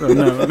 So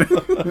no,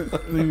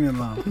 leave me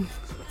alone.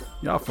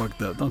 Y'all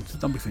fucked up.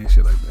 Don't be saying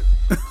shit like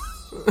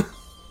that.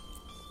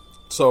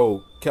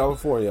 So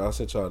California, I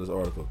sent y'all this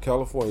article.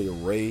 California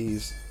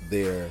raised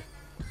their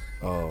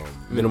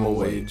minimum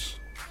wage,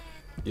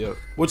 Yep.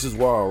 which is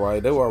wild,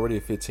 right? They were already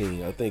at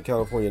 15. I think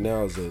California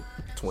now is at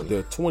 20.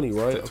 They're 20,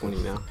 right? At 20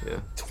 now. Yeah.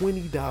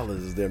 $20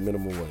 is their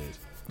minimum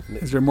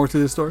wage. Is there more to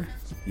this story?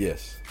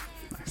 Yes.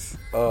 Nice.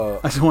 Uh,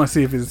 I just want to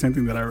see if it's the same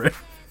thing that I read.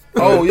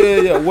 oh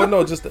yeah. Well,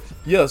 no,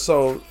 yeah.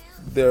 So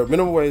their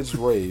minimum wage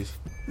raised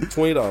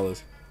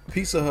 $20.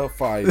 Pizza Hut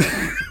fired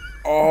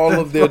all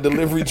of their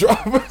delivery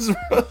drivers.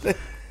 Bro.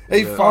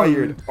 They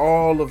fired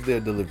all of their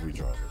delivery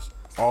drivers,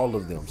 all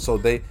of them. So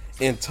they,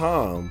 in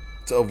time,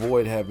 to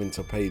avoid having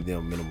to pay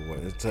them minimum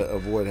wage, to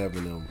avoid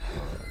having them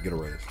get a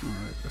raise. All right,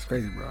 that's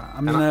crazy, bro.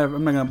 I'm not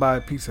gonna buy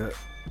a pizza Hut.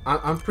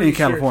 I'm pretty In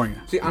sure,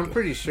 California. See, I'm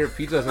pretty sure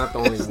pizza's not the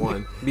only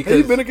one. Have Because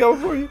you been to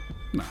California?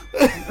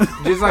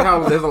 just like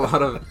how there's a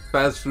lot of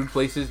fast food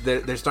places,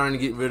 they're starting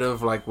to get rid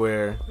of like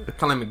where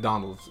kind of like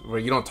McDonald's, where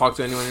you don't talk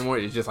to anyone anymore.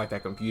 It's just like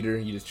that computer.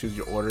 You just choose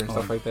your order and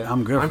stuff like that.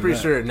 I'm good I'm for pretty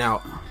that. sure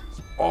now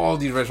all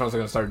these restaurants are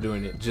gonna start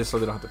doing it just so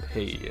they don't have to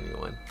pay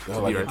anyone to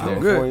Like be in right there.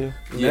 I'm California?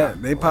 good. Yeah. Yeah,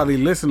 they probably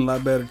listen a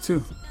lot better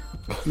too.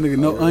 Nigga,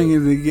 no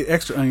onions, they get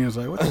extra onions.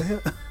 Like, what the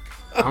hell?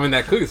 I mean,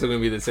 that cookie's still gonna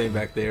be the same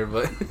back there,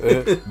 but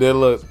Then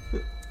look,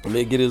 when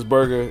they get his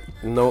burger,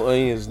 no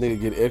onions, nigga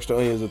get extra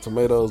onions and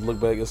tomatoes. Look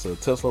back, it's a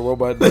Tesla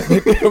robot. just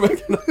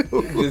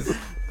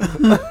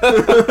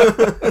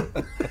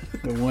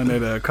The one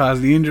that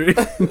caused the injury.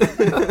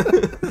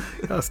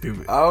 so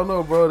stupid. I don't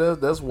know, bro.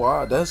 That's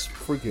wild. That's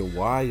freaking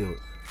wild.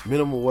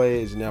 Minimum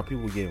wage now.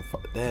 People getting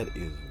that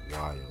is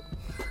wild.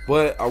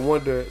 But I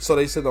wonder. So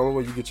they said the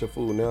only way you get your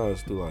food now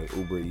is through like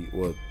Uber Eats.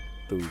 Well,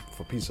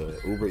 for Pizza Hut,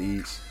 Uber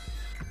Eats,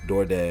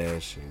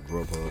 DoorDash, and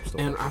Grubhub stuff.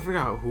 And like I that.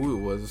 forgot who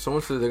it was.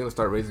 Someone said they're gonna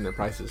start raising their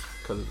prices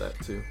because of that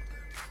too.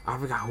 I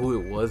forgot who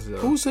it was though.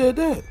 Who said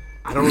that?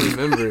 I don't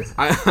remember.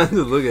 I had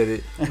to look at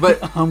it, but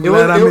I'm it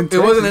glad I'm in wasn't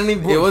Texas.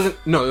 any. It wasn't.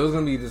 No, it was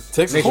gonna be just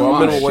Texas nationwide.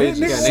 minimum wage.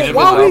 Shit, Yeah, nigga, nationwide.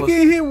 why we $10.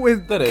 getting hit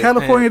with That ain't-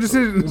 California And-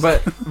 decisions?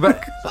 But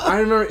I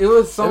remember it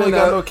was someone ain't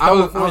got that no I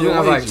was California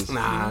like, wages.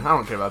 nah, I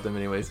don't care about them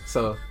anyways.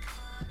 So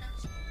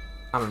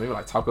I don't know, maybe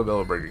like Taco Bell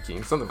or Burger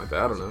King, something like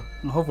that. I don't know.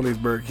 Hopefully it's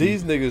Burger King.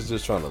 These niggas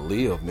just trying to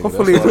live, nigga.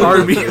 Hopefully That's it's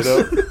why they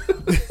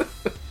Arby's. straight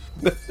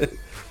up.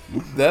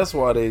 That's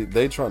why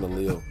they trying to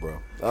live, bro.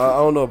 I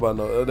don't know about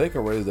no. They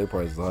can raise their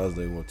prices as high as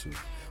they want to.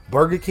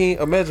 Burger King,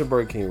 imagine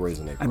Burger King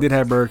raising their I price. did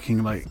have Burger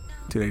King like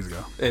 2 days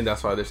ago. And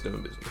that's why they're still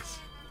in business.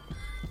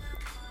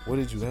 What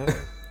did you have?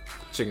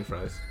 Chicken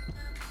fries.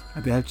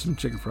 I did have some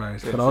chicken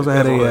fries, but I That's also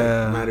had all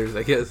that a matters,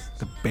 I guess.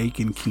 the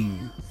Bacon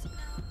King.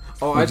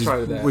 Oh, I which is-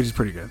 tried that. which is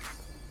pretty good.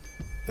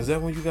 Is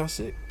that when you got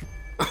sick?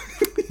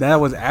 That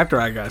was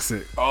after I got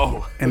sick,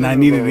 Oh, and I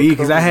needed to eat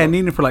because I hadn't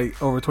eaten for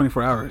like over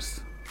 24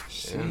 hours.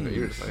 Yeah,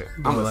 you were just like,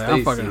 I was like,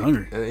 I'm fucking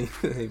hungry. And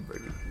then hey, Burger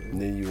King.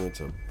 And then you went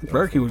to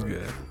Burger King was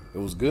good. It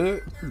was good.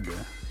 It was good.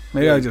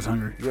 Maybe I was just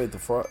hungry. You ate the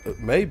fry.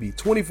 Maybe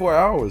 24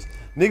 hours.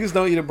 Niggas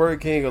don't eat a Burger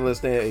King unless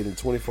they ain't eating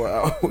 24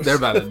 hours. They're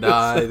about to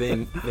die. They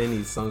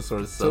need some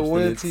sort of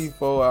substance.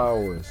 24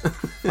 hours.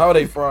 How are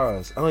they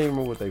fries? I don't even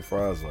remember what they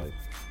fries like.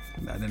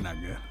 Nah, they're not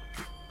good.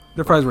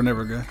 Their fries were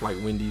never good. Like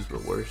Wendy's,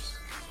 but worse.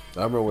 I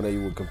remember when they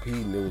were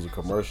competing, it was a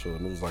commercial,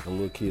 and it was like a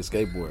little kid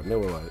skateboard, and they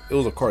were like, it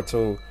was a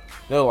cartoon.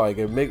 They were like,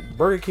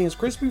 Burger King's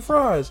crispy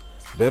fries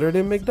better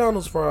than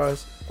McDonald's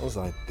fries. I was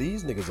like,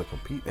 these niggas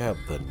have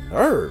the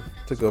nerve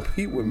to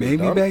compete with Maybe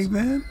McDonald's.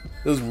 back then.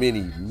 It was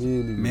many.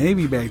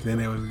 Maybe back then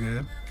it was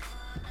good.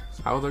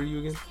 How old are you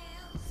again?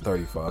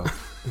 35.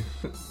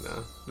 No,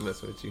 I'm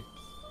messing with you.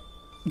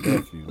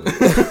 F you.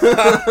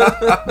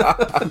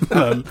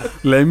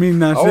 Let me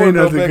not I say wanna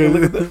go nothing. back and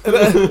look 'cause-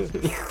 at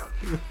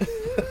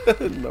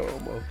that. No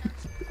more.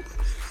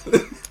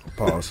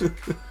 Pause.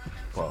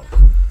 All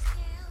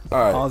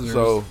right. Pausers.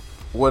 So,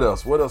 what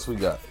else? What else we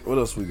got?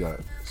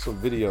 Some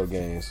video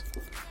games.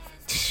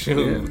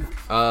 Shoot.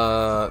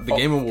 The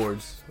Game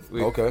Awards.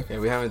 Okay. Yeah,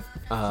 we haven't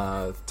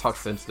talked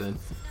since then.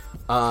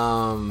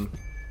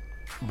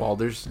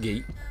 Baldur's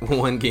Gate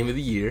won Game of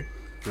the Year.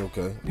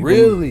 Okay.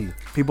 Really?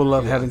 People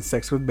love Yeah. having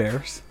sex with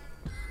bears.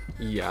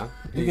 Yeah.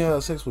 You can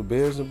have sex with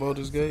bears in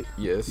Baldur's Gate?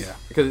 Yes. Yeah.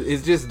 Because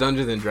it's just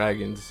Dungeons and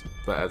Dragons,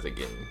 but as a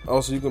game.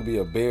 Also, you can be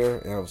a bear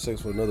and have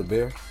sex with another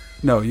bear?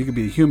 No, you could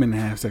be a human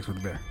and have sex with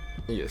a bear.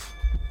 Yes.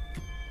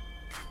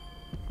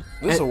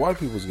 This is a white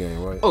people's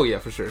game, right? Oh yeah,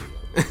 for sure.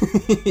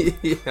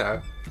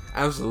 Yeah,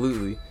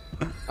 absolutely.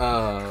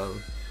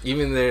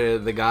 Even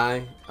the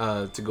guy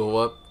to go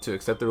up to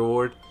accept the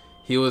reward,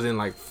 he was in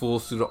like full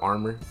suit of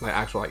armor, like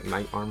actual like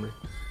knight armor.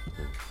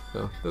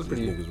 So that was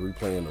These pretty. niggas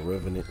replaying The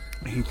Revenant.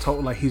 He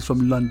told like he's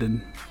from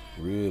London.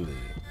 Really?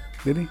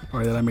 Did he?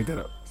 Or did I make that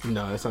up?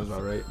 No, that sounds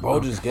about right.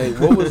 Baldur's Gate.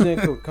 What was in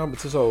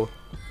competition? So,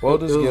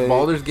 Baldur's It was Gate.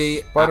 Baldur's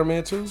Gate,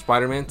 Spider-Man 2?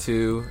 Spider-Man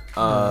 2,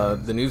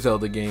 the new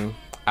Zelda game,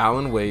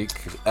 Alan Wake,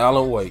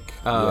 Alan Wake.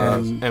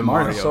 And and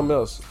Mario. Mario. Something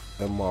else.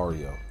 And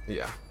Mario.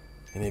 Yeah,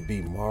 And it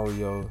beat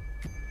Mario.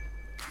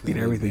 Beat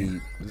And it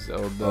everything.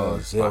 Zelda,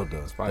 Zelda.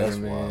 That's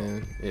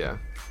Spider-Man. Yeah.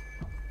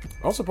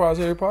 I'm surprised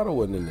Harry Potter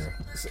wasn't in there.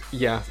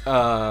 Yeah,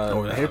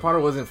 yeah. Harry Potter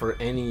wasn't for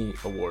any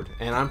award,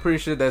 and I'm pretty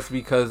sure that's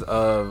because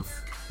of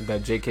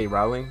that J.K.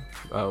 Rowling,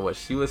 what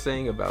she was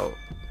saying about,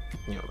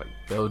 like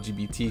the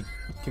LGBT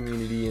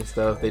community and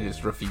stuff. They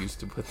just refused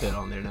to put that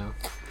on there now.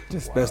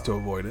 Just best to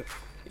avoid it.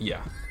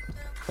 Yeah,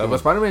 but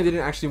Spider-Man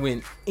didn't actually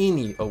win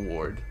any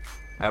award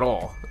at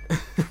all.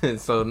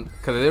 So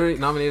because they were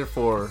nominated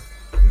for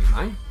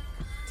 9,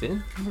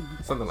 10,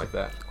 something like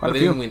that, Quite but a they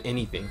few. didn't win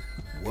anything.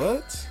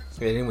 What?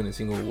 They didn't win a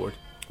single award.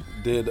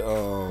 Did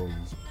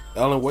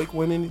Alan Wake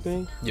win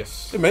anything?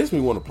 Yes. It makes me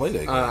want to play that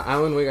game.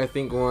 Alan Wake, I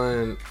think,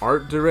 won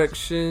art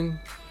direction.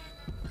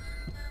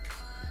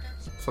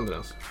 Something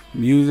else.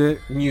 Music.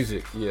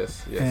 Music,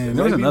 yes. And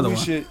there was another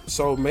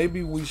one.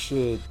 Maybe we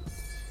should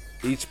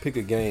each pick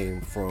a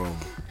game from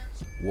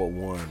what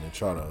won and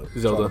try to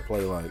Zelda.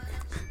 play like.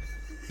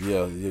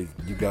 Yeah, you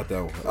got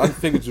that one. I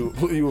figured you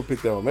would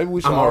pick that one. Maybe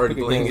we should I'm all already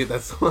pick a playing game. it,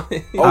 that's why.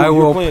 Oh, I you're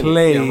will playing it.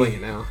 play Yeah, I'm playing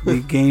it now. the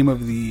game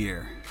of the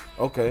year.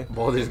 Okay.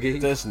 Baldur's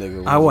Gate? This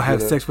nigga. I will wanna have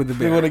get sex with the You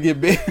bear. want to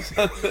get big?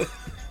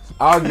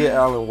 I'll get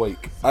Alan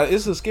Wake.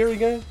 It's a scary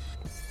game.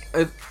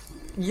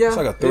 Yeah. It's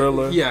like a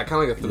thriller. Yeah,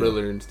 kind of like a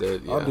thriller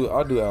instead. Yeah.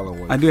 I'll do Alan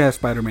Wake. I do have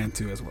Spider-Man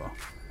 2 as well.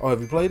 Oh, have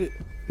you played it?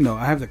 No,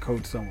 I have the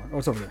code somewhere. Oh,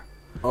 it's over there.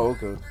 Oh,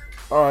 okay.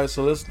 All right,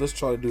 so let's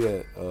try to do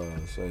that.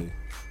 Say,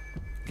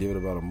 give it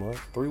about a month,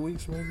 3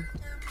 weeks maybe.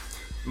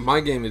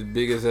 My game is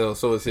big as hell,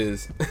 so is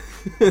his.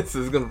 So it's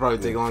going to probably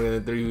take longer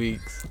than 3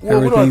 weeks.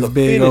 Well, we don't have Everything's to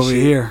big finish over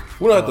it. here.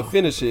 We don't have to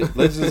finish it.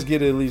 Let's just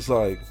get at least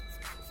like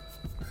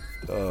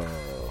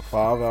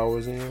 5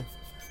 hours in.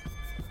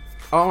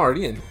 Oh, I'm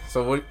already in.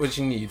 So what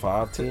you need?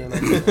 5, 10.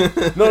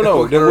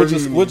 No.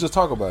 Then we'll just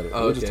talk about it.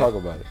 Oh, We'll just okay. talk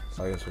about it.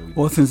 I guess what we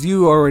Well, since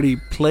you already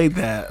played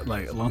that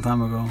like a long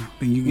time ago,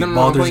 then you get I'm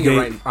Baldur's playing Gate. it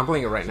right. I'm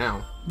playing it right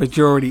now. But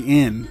you're already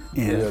in.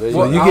 Yeah, there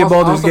So you you go. I get also- I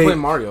Baldur's also play Gate.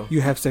 Mario. You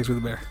have sex with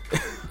a bear.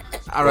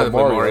 I'd rather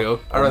play Mario. Mario.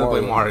 I'd rather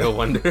play Mario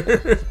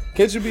Wonder.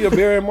 Can't you be a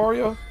bear in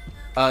Mario?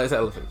 It's an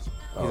elephant.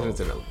 Oh. It's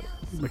an elephant.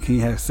 But can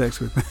you have sex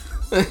with?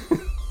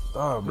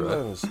 Oh,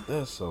 bro,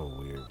 that's so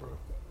weird, bro.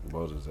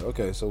 Baldur's Gate.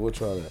 Okay, so we'll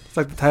try that. It's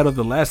like the title of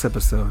the last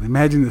episode.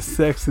 Imagine the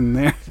sex in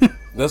there.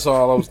 That's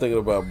all I was thinking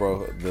about,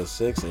 bro. The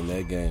sex in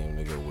that game,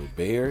 nigga, with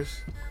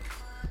bears.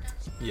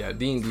 Yeah,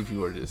 D&D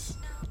people are just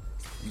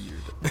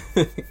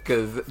weird.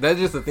 Because that's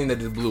just the thing that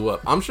just blew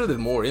up. I'm sure there's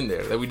more in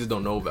there that we just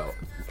don't know about.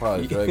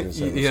 Probably dragons.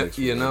 having Yeah, sex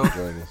with you know?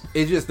 dragons.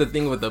 It's just the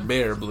thing with the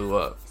bear blew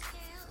up.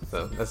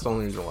 So that's the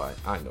only reason why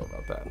I know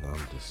about that. I'm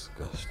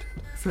disgusted.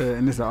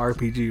 And it's an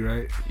RPG,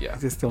 right? Yeah.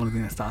 It's just the only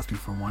thing that stops me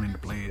from wanting to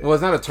play it. Well,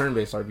 it's not a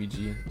turn-based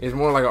RPG. It's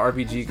more like an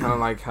RPG, kind of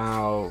like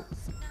how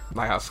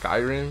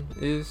Skyrim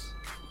is.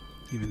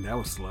 Even that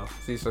was slow.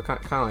 See, so kind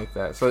of like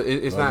that. So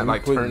it's not You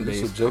like put- you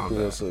turn-based subjecting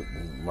combat. us to-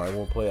 might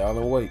want to play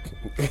Alan Wake.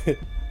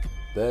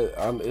 But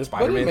it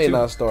Spider-Man may 2.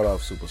 not start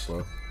off super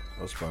slow.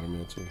 Or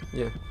Spider-Man 2.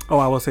 Yeah. Oh,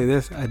 I will say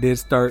this. I did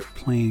start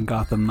playing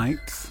Gotham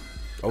Knights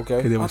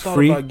Okay. 'Cause it I was thought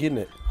free? about getting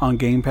it. on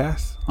Game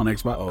Pass on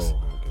Xbox.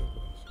 Oh,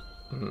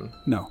 okay. Mm-hmm.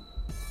 No.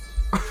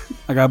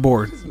 I got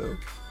bored No.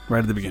 right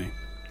at the beginning.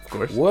 Of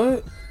course.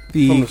 What? From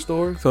The the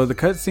story? so the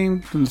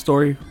cutscene from the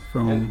story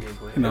from And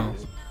you know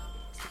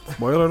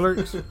spoiler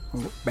alerts.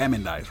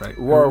 Batman dies, right? Right,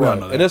 We all right.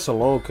 know that. And that's a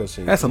long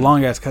cutscene. That's a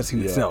long ass cutscene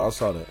Yeah, I itself.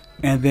 saw that.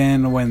 And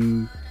then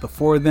when the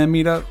four of them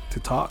meet up to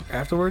talk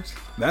afterwards,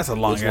 that's a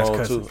long It's ass long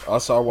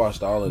cutscene. too. I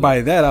watched all of it.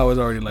 By that, I was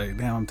already like,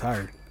 damn, I'm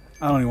tired.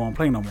 I don't even want to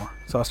play no more.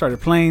 So I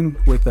started playing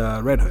with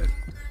Red Hood.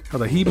 I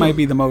was like, he might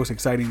be the most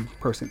exciting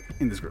person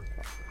in this group.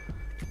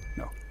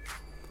 No,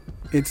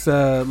 it's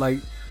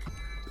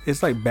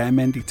like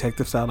Batman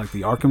detective style, like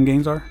the Arkham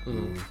games are,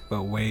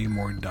 but way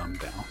more dumbed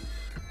down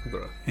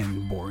Bruh.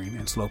 and boring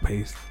and slow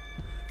paced.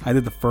 I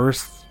did the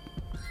first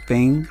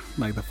thing,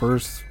 like the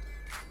first,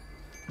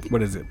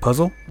 what is it,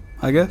 puzzle,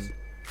 I guess,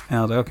 and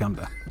I was like, okay, I'm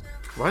done.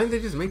 Why didn't they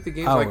just make the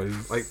games I like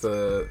was-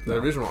 the no.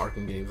 original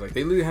Arkham games? Like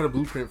they literally had a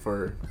blueprint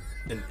for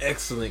an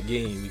excellent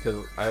game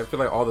because I feel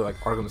like all the like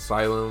Arkham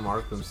Asylum,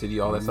 Arkham City,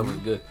 all that stuff was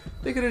good.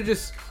 They could have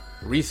just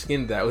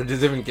reskinned that with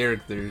just different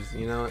characters,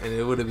 you know, and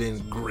it would have been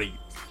great.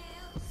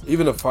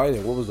 Even the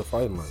fighting. What was the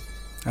fighting like?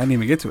 I didn't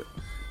even get to it.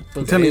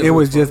 Okay, Tell me, it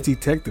was fun. just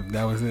detective.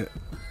 That was it.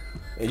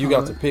 And you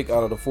got to pick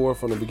out of the four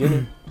from the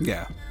beginning?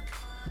 Yeah.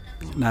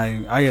 Now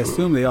I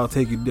assume they all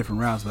take you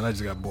different routes, but I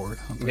just got bored.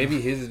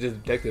 Maybe his is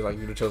just detective. Like you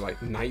would have chose like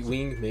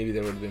Nightwing. Maybe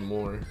there would have been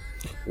more.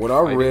 What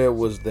I Fighting. read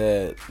was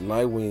that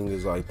Nightwing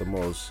is like the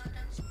most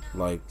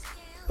like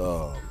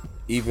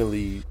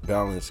evenly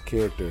balanced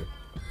character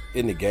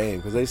in the game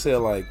because they said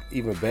like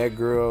even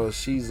Batgirl,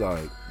 she's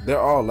like they're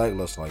all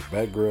lackluster. Like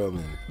Batgirl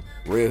and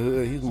Red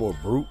Hood, he's more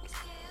brute.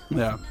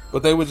 Yeah.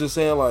 But they were just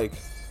saying like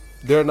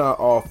they're not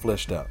all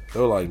fleshed out.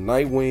 They're like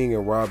Nightwing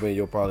and Robin.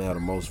 You'll probably have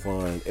the most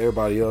fun.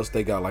 Everybody else,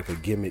 they got like a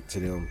gimmick to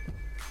them,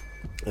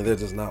 and they're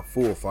just not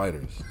full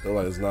fighters. They're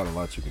like, there's not a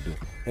lot you can do.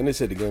 And they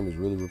said the game is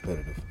really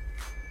repetitive.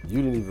 You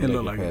didn't even It make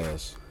looked it like it.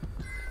 past.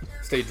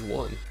 Stage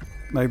 1.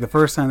 Like the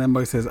first time that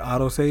boy says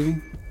auto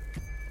saving,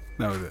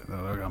 that was it.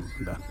 I was like,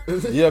 I'm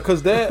done. Yeah,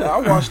 cause that I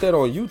watched that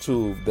on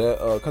YouTube.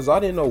 That cause I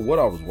didn't know what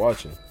I was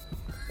watching,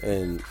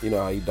 and you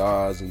know how he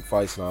dies and he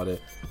fights and all that.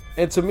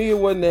 And to me, it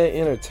wasn't that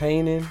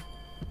entertaining.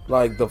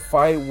 Like the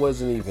fight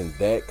wasn't even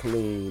that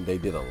clean. They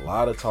did a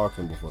lot of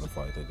talking before the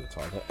fight. They did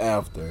talking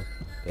after.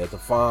 They had to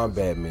find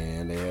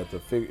Batman. They had to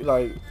figure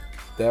like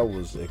that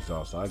was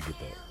exhausting. I get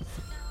that.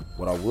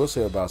 What I will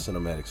say about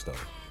cinematic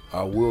stuff,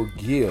 I will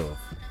give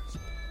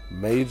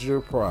major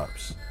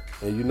props.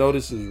 And you know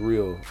this is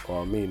real,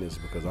 or I mean this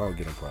because I don't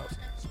get them props.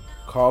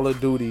 Call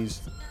of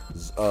Duty's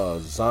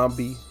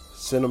zombie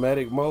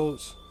cinematic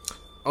modes.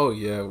 Oh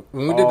yeah,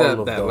 when we did All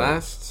of that those.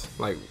 last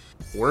like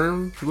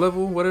worm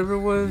level, whatever it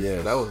was,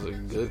 Yes. that was a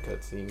good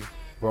cutscene.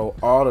 Bro,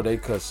 all of their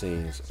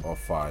cutscenes are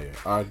fire.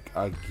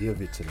 I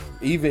give it to them.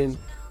 Even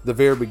the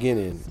very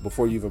beginning,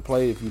 before you even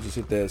play, if you just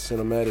hit that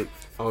cinematic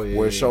Oh yeah,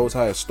 where it yeah, shows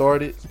how it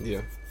started,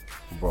 yeah.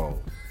 bro,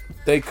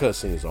 they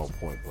cutscenes on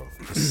point, bro.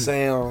 The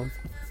sound,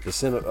 the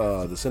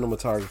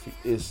cinematography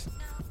is.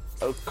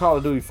 Call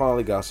of Duty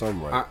finally got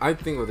something right. I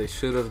think what they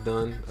should have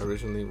done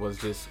originally was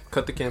just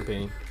cut the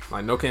campaign,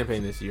 like no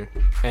campaign this year,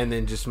 and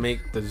then just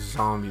make the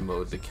zombie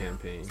mode the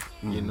campaign.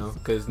 You know,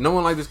 because no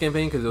one liked this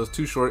campaign because it was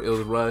too short, it was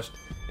rushed,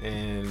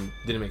 and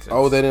didn't make sense.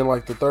 Oh, they didn't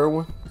like the third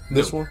one?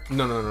 This No. one?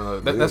 No.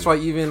 That's why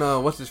even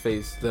what's his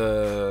face,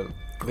 the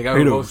guy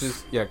Kratos. who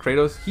voices,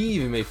 Kratos, he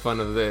even made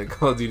fun of the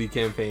Call of Duty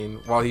campaign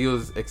while he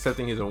was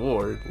accepting his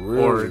award or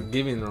Really?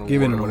 giving an award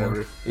Giving or an whatever.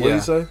 award. What did he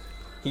say?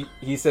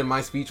 He said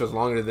my speech was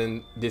longer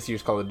than this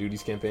year's Call of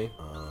Duty's campaign.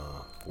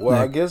 Well,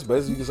 Yeah. I guess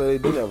basically you can say they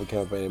didn't have a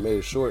campaign. They made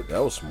it short.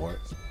 That was smart.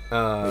 They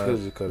could have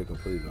just cut it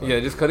completely. Yeah,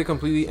 just cut it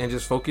completely and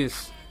just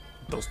focus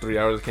those 3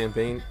 hours of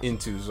campaign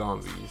into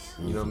zombies.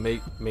 You know,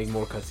 make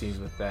more cutscenes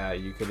with that.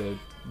 You could have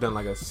done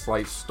like a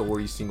slight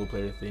story single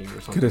player thing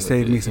or something. Could have with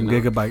saved it, me some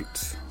you know?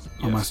 gigabytes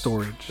on my Yes,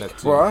 storage. that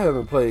too. Bro, I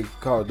haven't played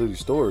Call of Duty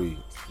Story,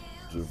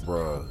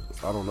 bro.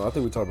 I don't know. I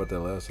think we talked about that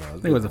last time. I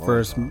think it was the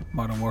first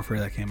Modern Warfare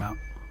that came out.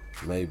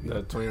 Maybe.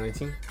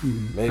 2019.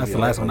 Maybe. That's the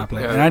last one I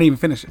played. Yeah. And I didn't even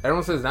finish it.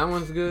 Everyone says that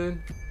one's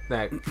good.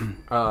 That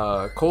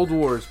Cold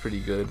War is pretty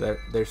good.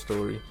 Their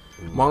story.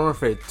 Modern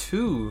Warfare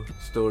 2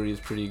 story is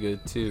pretty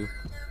good too.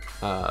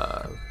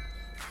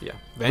 Yeah,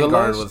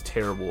 Vanguard was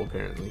terrible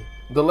apparently.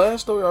 The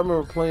last story I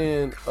remember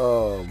playing,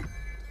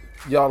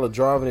 y'all are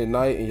driving at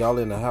night and y'all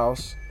in the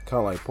house, kind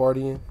of like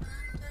partying,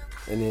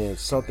 and then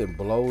something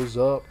blows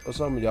up or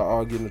something. Y'all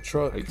all get in the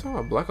truck. Are you talking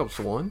about Black Ops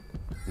 1?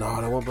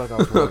 No, that wasn't Black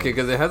Ops 1. Okay,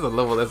 because it has a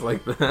level that's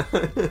like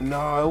that.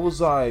 No, it was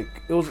no,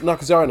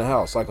 because y'all in the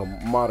house, like a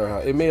modern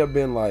house. It may have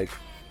been like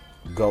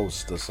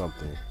Ghost or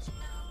something.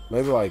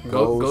 Maybe like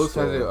Ghost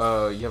has it.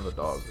 or- You have a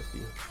dog with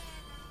you.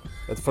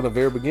 That's from the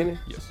very beginning.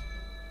 Yes.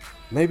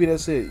 Maybe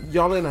that's it.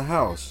 Y'all in the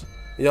house.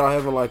 Y'all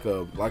having like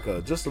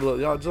a just a little.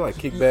 Y'all just like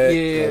kick back.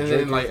 Yeah, and then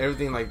drinking. like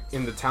everything like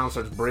in the town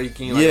starts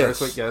breaking. Like, Yes.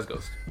 earthquake. Yeah, that's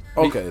Ghost.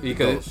 Okay,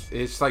 because Ghost.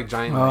 it's like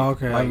giant. Oh, Like,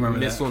 okay, I like remember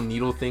that. missile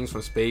needle things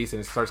from space, and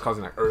it starts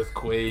causing like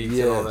earthquakes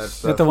and all that Yes. Is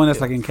stuff. that the one that's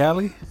Yeah. like in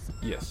Cali?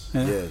 Yes.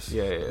 Yeah. Yes.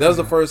 Yeah. That was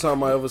the first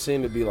time I ever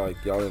seen it be like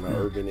y'all in an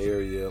urban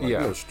area, like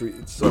Yeah.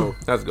 street. So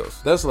That's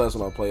Ghost. that's the last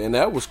one I played, and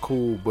that was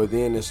cool. But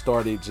then it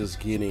started just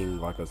getting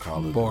like a Call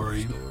of Duty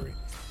Boring. story.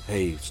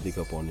 Hey, sneak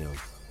up on them.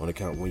 On the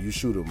count, when you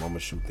shoot them, I'm gonna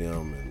shoot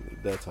them, and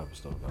that type of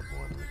stuff got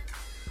boring to me.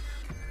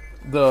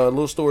 The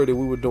little story that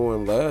we were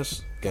doing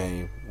last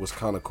game was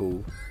kind of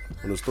cool.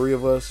 When there's three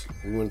of us,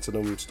 we went to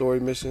them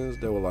story missions.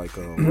 They were like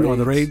Oh,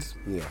 the raids?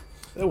 Yeah,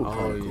 that was Oh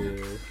kind of cool.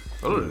 yeah.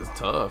 Those are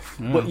tough.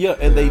 But yeah,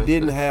 and they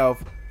didn't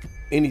have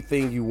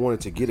anything you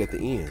wanted to get at the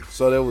end.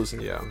 So that was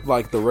Yeah.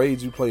 like the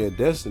raids you play in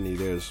Destiny.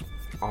 There's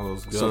All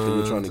those guns something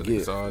you're trying to and get.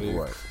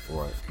 exotics.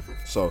 Right.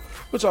 So,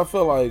 which I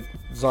feel like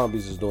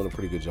Zombies is doing a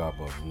pretty good job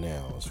of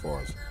now, as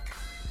far as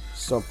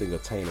something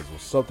attainable,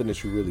 something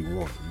that you really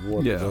want. You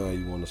want Yeah. the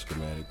gun, you want the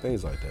schematic,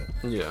 things like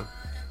that. Yeah.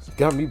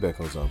 Got me back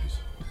on Zombies.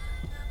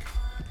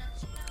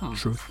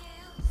 Truth.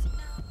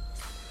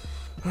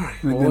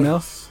 Anything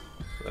else?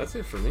 That's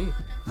it for me.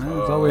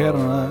 That's all we had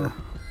on that.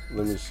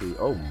 Let me see.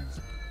 Oh,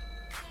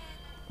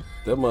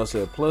 that must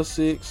have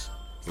 +6.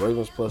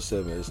 Ravens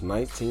 +7. It's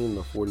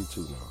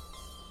 19-42 now.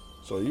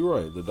 So you're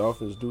right. The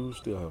Dolphins do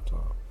still have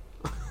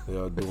time. They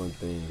are doing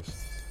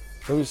things.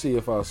 Let me see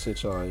if I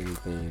sent y'all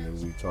anything that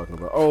we talking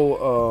about.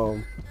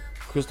 Oh,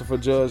 Christopher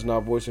Judge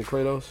not voicing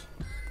Kratos.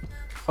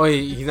 Oh,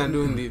 he's not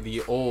doing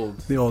the old.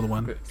 The old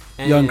one.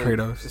 And Young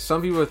Kratos.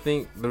 Some people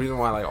think the reason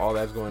why like all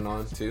that's going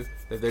on too,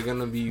 that they're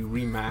gonna be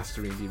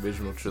remastering the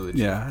original trilogy.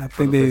 Yeah, I for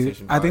think the they.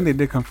 PlayStation I think 5. they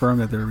did confirm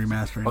that they're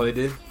remastering. Oh, they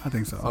did. I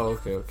think so. Oh,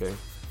 okay.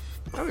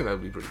 I think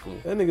that'd be pretty cool.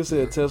 That nigga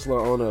said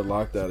Tesla owner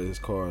locked out of his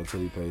car until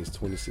he pays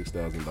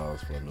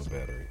 $26,000 for a new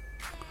battery.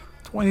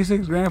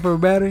 26 grand for a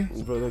battery?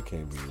 Bro, that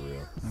can't be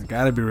real. It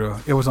gotta be real.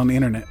 It was on the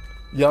internet.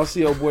 Y'all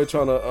see old boy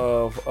trying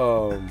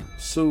to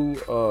sue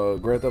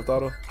Grand Theft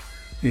Auto?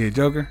 Yeah,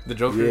 Joker. The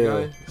Joker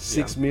Yeah, guy.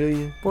 6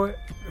 million. Boy,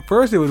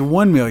 first it was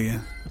 1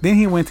 million. Then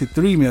he went to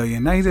 3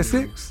 million. Now he's at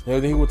 6. And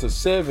then he went to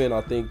 7,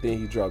 I think. Then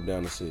he dropped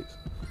down to 6.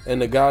 And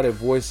the guy that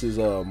voices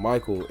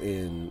Michael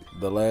in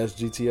the last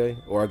GTA,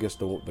 or I guess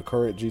the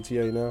current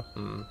GTA now,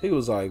 he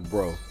was like,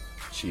 "Bro,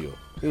 chill."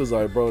 He was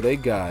like, "Bro,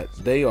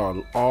 they are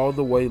all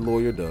the way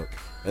lawyered up,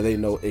 and they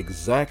know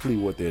exactly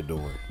what they're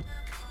doing."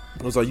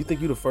 I was like, "You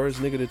think you the first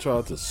nigga that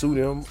tried to sue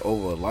them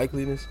over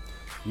likeliness?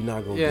 You're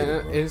not gonna get Yeah,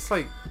 it, bro." it's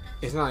like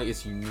it's not like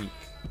it's unique.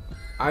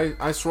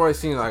 I swear I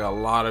seen like a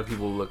lot of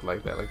people look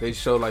like that. Like they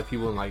show like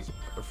people in like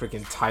a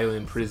freaking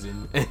Thailand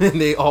prison, and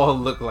they all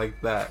look like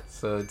that.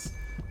 So it's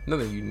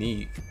nothing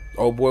unique.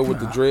 Old boy with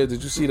the dreads.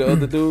 Did you see the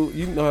other dude?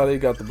 You know how they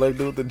got the black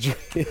dude with the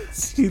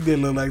dreads. He did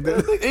look like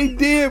that. He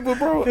did, but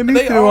bro, And he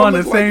they threw all on the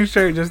look same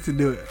shirt just to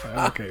do it.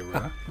 Like, okay,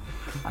 bro.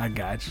 I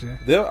got you.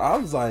 I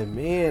was like,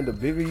 man, the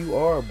bigger you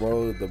are,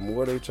 bro, the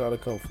more they try to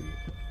come for you.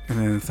 And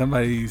then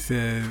somebody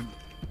said,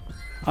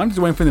 I'm just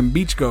waiting for them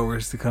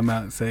beachgoers to come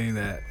out and say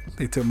that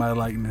they took my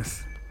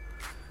likeness.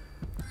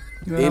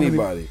 You know how many-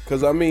 Anybody,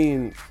 because I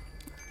mean,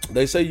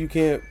 they say you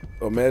can't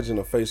imagine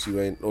a face you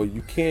ain't, or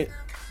you can't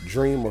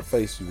dream a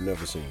face you've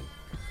never seen.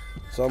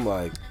 So I'm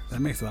like,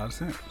 That makes a lot of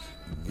sense.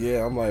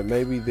 yeah, I'm like,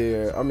 maybe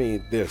they're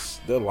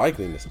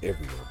likeliness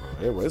everywhere, bro.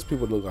 Everywhere. There's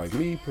people that look like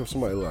me,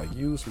 somebody look like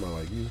you, somebody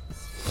like you.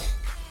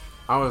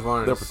 I always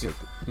wanted They're to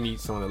protected. meet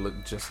someone that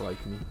looked just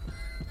like me.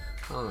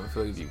 I don't know. I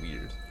feel like it'd be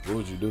weird. What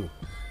would you do?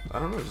 I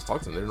don't know. Just talk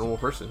to them. They're a normal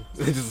person.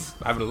 They just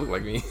happen to look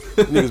like me.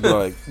 Niggas be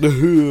like,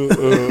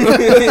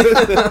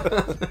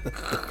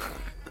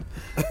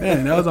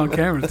 Man, that was on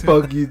camera too.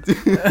 Fuck you.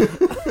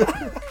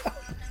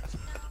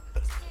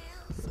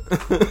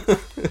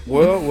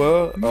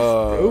 well,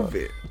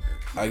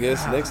 I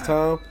guess next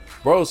time,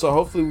 bro. So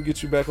hopefully we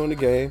get you back on the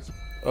game.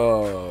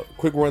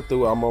 Quick run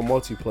through. I'm on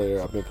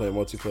multiplayer. I've been playing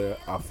multiplayer.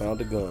 I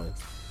found a gun.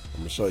 I'm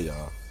gonna show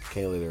y'all.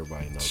 Can't let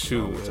everybody know.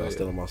 Shoot, Which I yeah.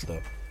 still on my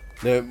stuff.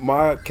 Now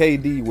my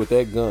KD with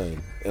that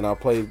gun, and I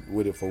played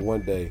with it for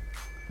one day,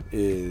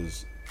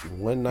 is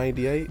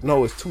 198.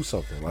 No, it's 2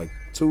 something, like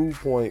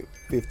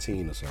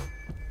 2.15 or something.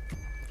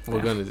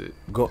 What gun is it?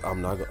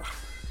 I'm not gonna.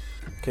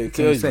 Can't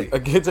tell you. say. I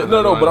can't tell. I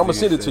No, don't know but I'm if gonna you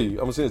send it can to say. you. I'm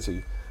gonna send it to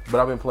you. But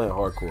I've been playing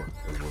hardcore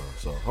as well,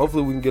 so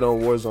hopefully we can get on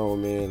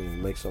Warzone, man,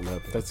 and make something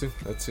happen.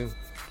 That too.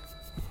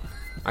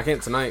 I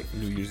can't tonight,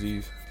 New Year's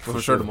Eve. For For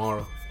sure sure.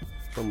 tomorrow.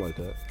 Something like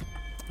that.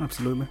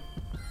 Absolutely.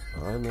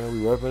 All right, man.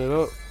 We wrapping it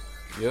up.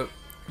 Yep.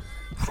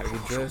 Have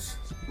a dress.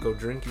 Go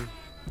drinking.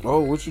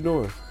 Oh, what you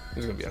doing?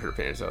 It's gonna be at her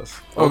parents' house.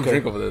 I'm gonna Okay.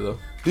 drink over there though.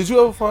 Did you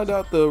ever find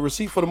out the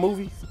receipt for the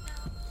movie,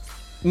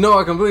 No,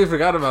 I completely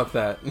forgot about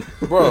that.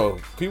 bro?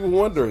 People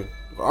wondering.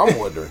 I'm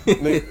wondering.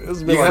 Nigga, it's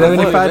been You like gotta a send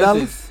me a month. $75?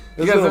 message.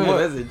 You It's gotta been send me a a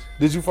month. message.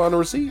 Did you find the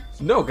receipt?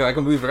 No, cause I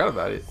completely forgot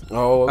about it.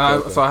 Oh, okay.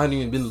 okay. So I hadn't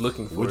even been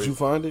looking for Would it. you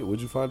find it?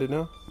 Would you find it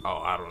now? Oh,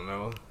 I don't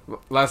know.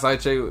 Last I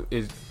checked,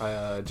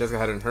 Jessica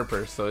had it in her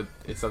purse, so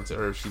it's up to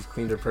her if she's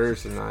cleaned her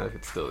purse or not, if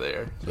it's still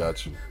there.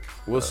 Got you.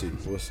 We'll see.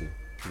 We'll see.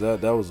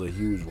 That was a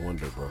huge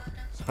wonder, bro.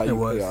 How It you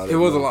was. pay all that It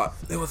was a money? lot.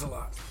 It was a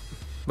lot.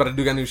 But I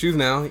do got new shoes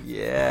now.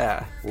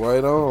 Yeah.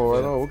 Right on, right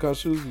Yeah. on. What kind of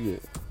shoes you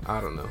get? I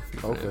don't know.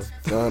 Okay. Depends.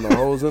 Got no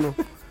holes in them?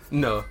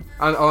 No.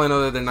 All I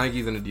know that they're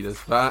Nikes and Adidas.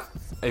 But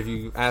if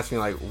you ask me,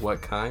 like,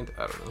 what kind,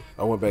 I don't know.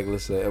 I went back and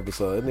listened to that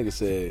episode. That nigga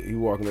said he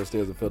walking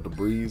upstairs and felt the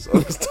breeze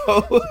on his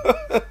toe.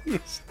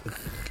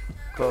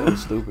 Cold,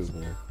 stupid,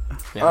 man.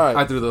 Yeah, All right.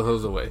 I threw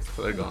those away,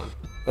 so they're gone.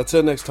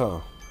 Until next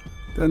time.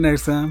 Till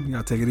next time,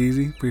 y'all take it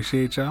easy.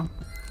 Appreciate y'all.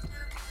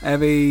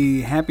 Have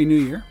a happy new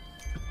year.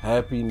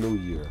 Happy New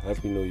Year.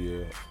 Happy New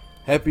Year.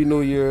 Happy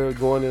New Year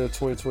going into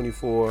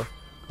 2024.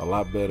 A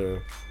lot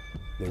better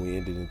than we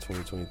ended in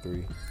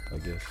 2023, I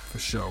guess. For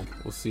sure.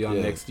 We'll see y'all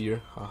Yeah. next year.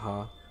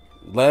 Haha.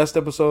 Last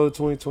episode of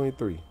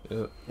 2023.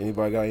 Yep.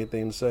 Anybody got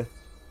anything to say?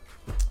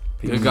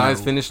 You guys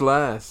finished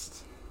last.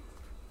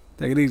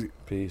 Take it easy.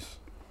 Peace.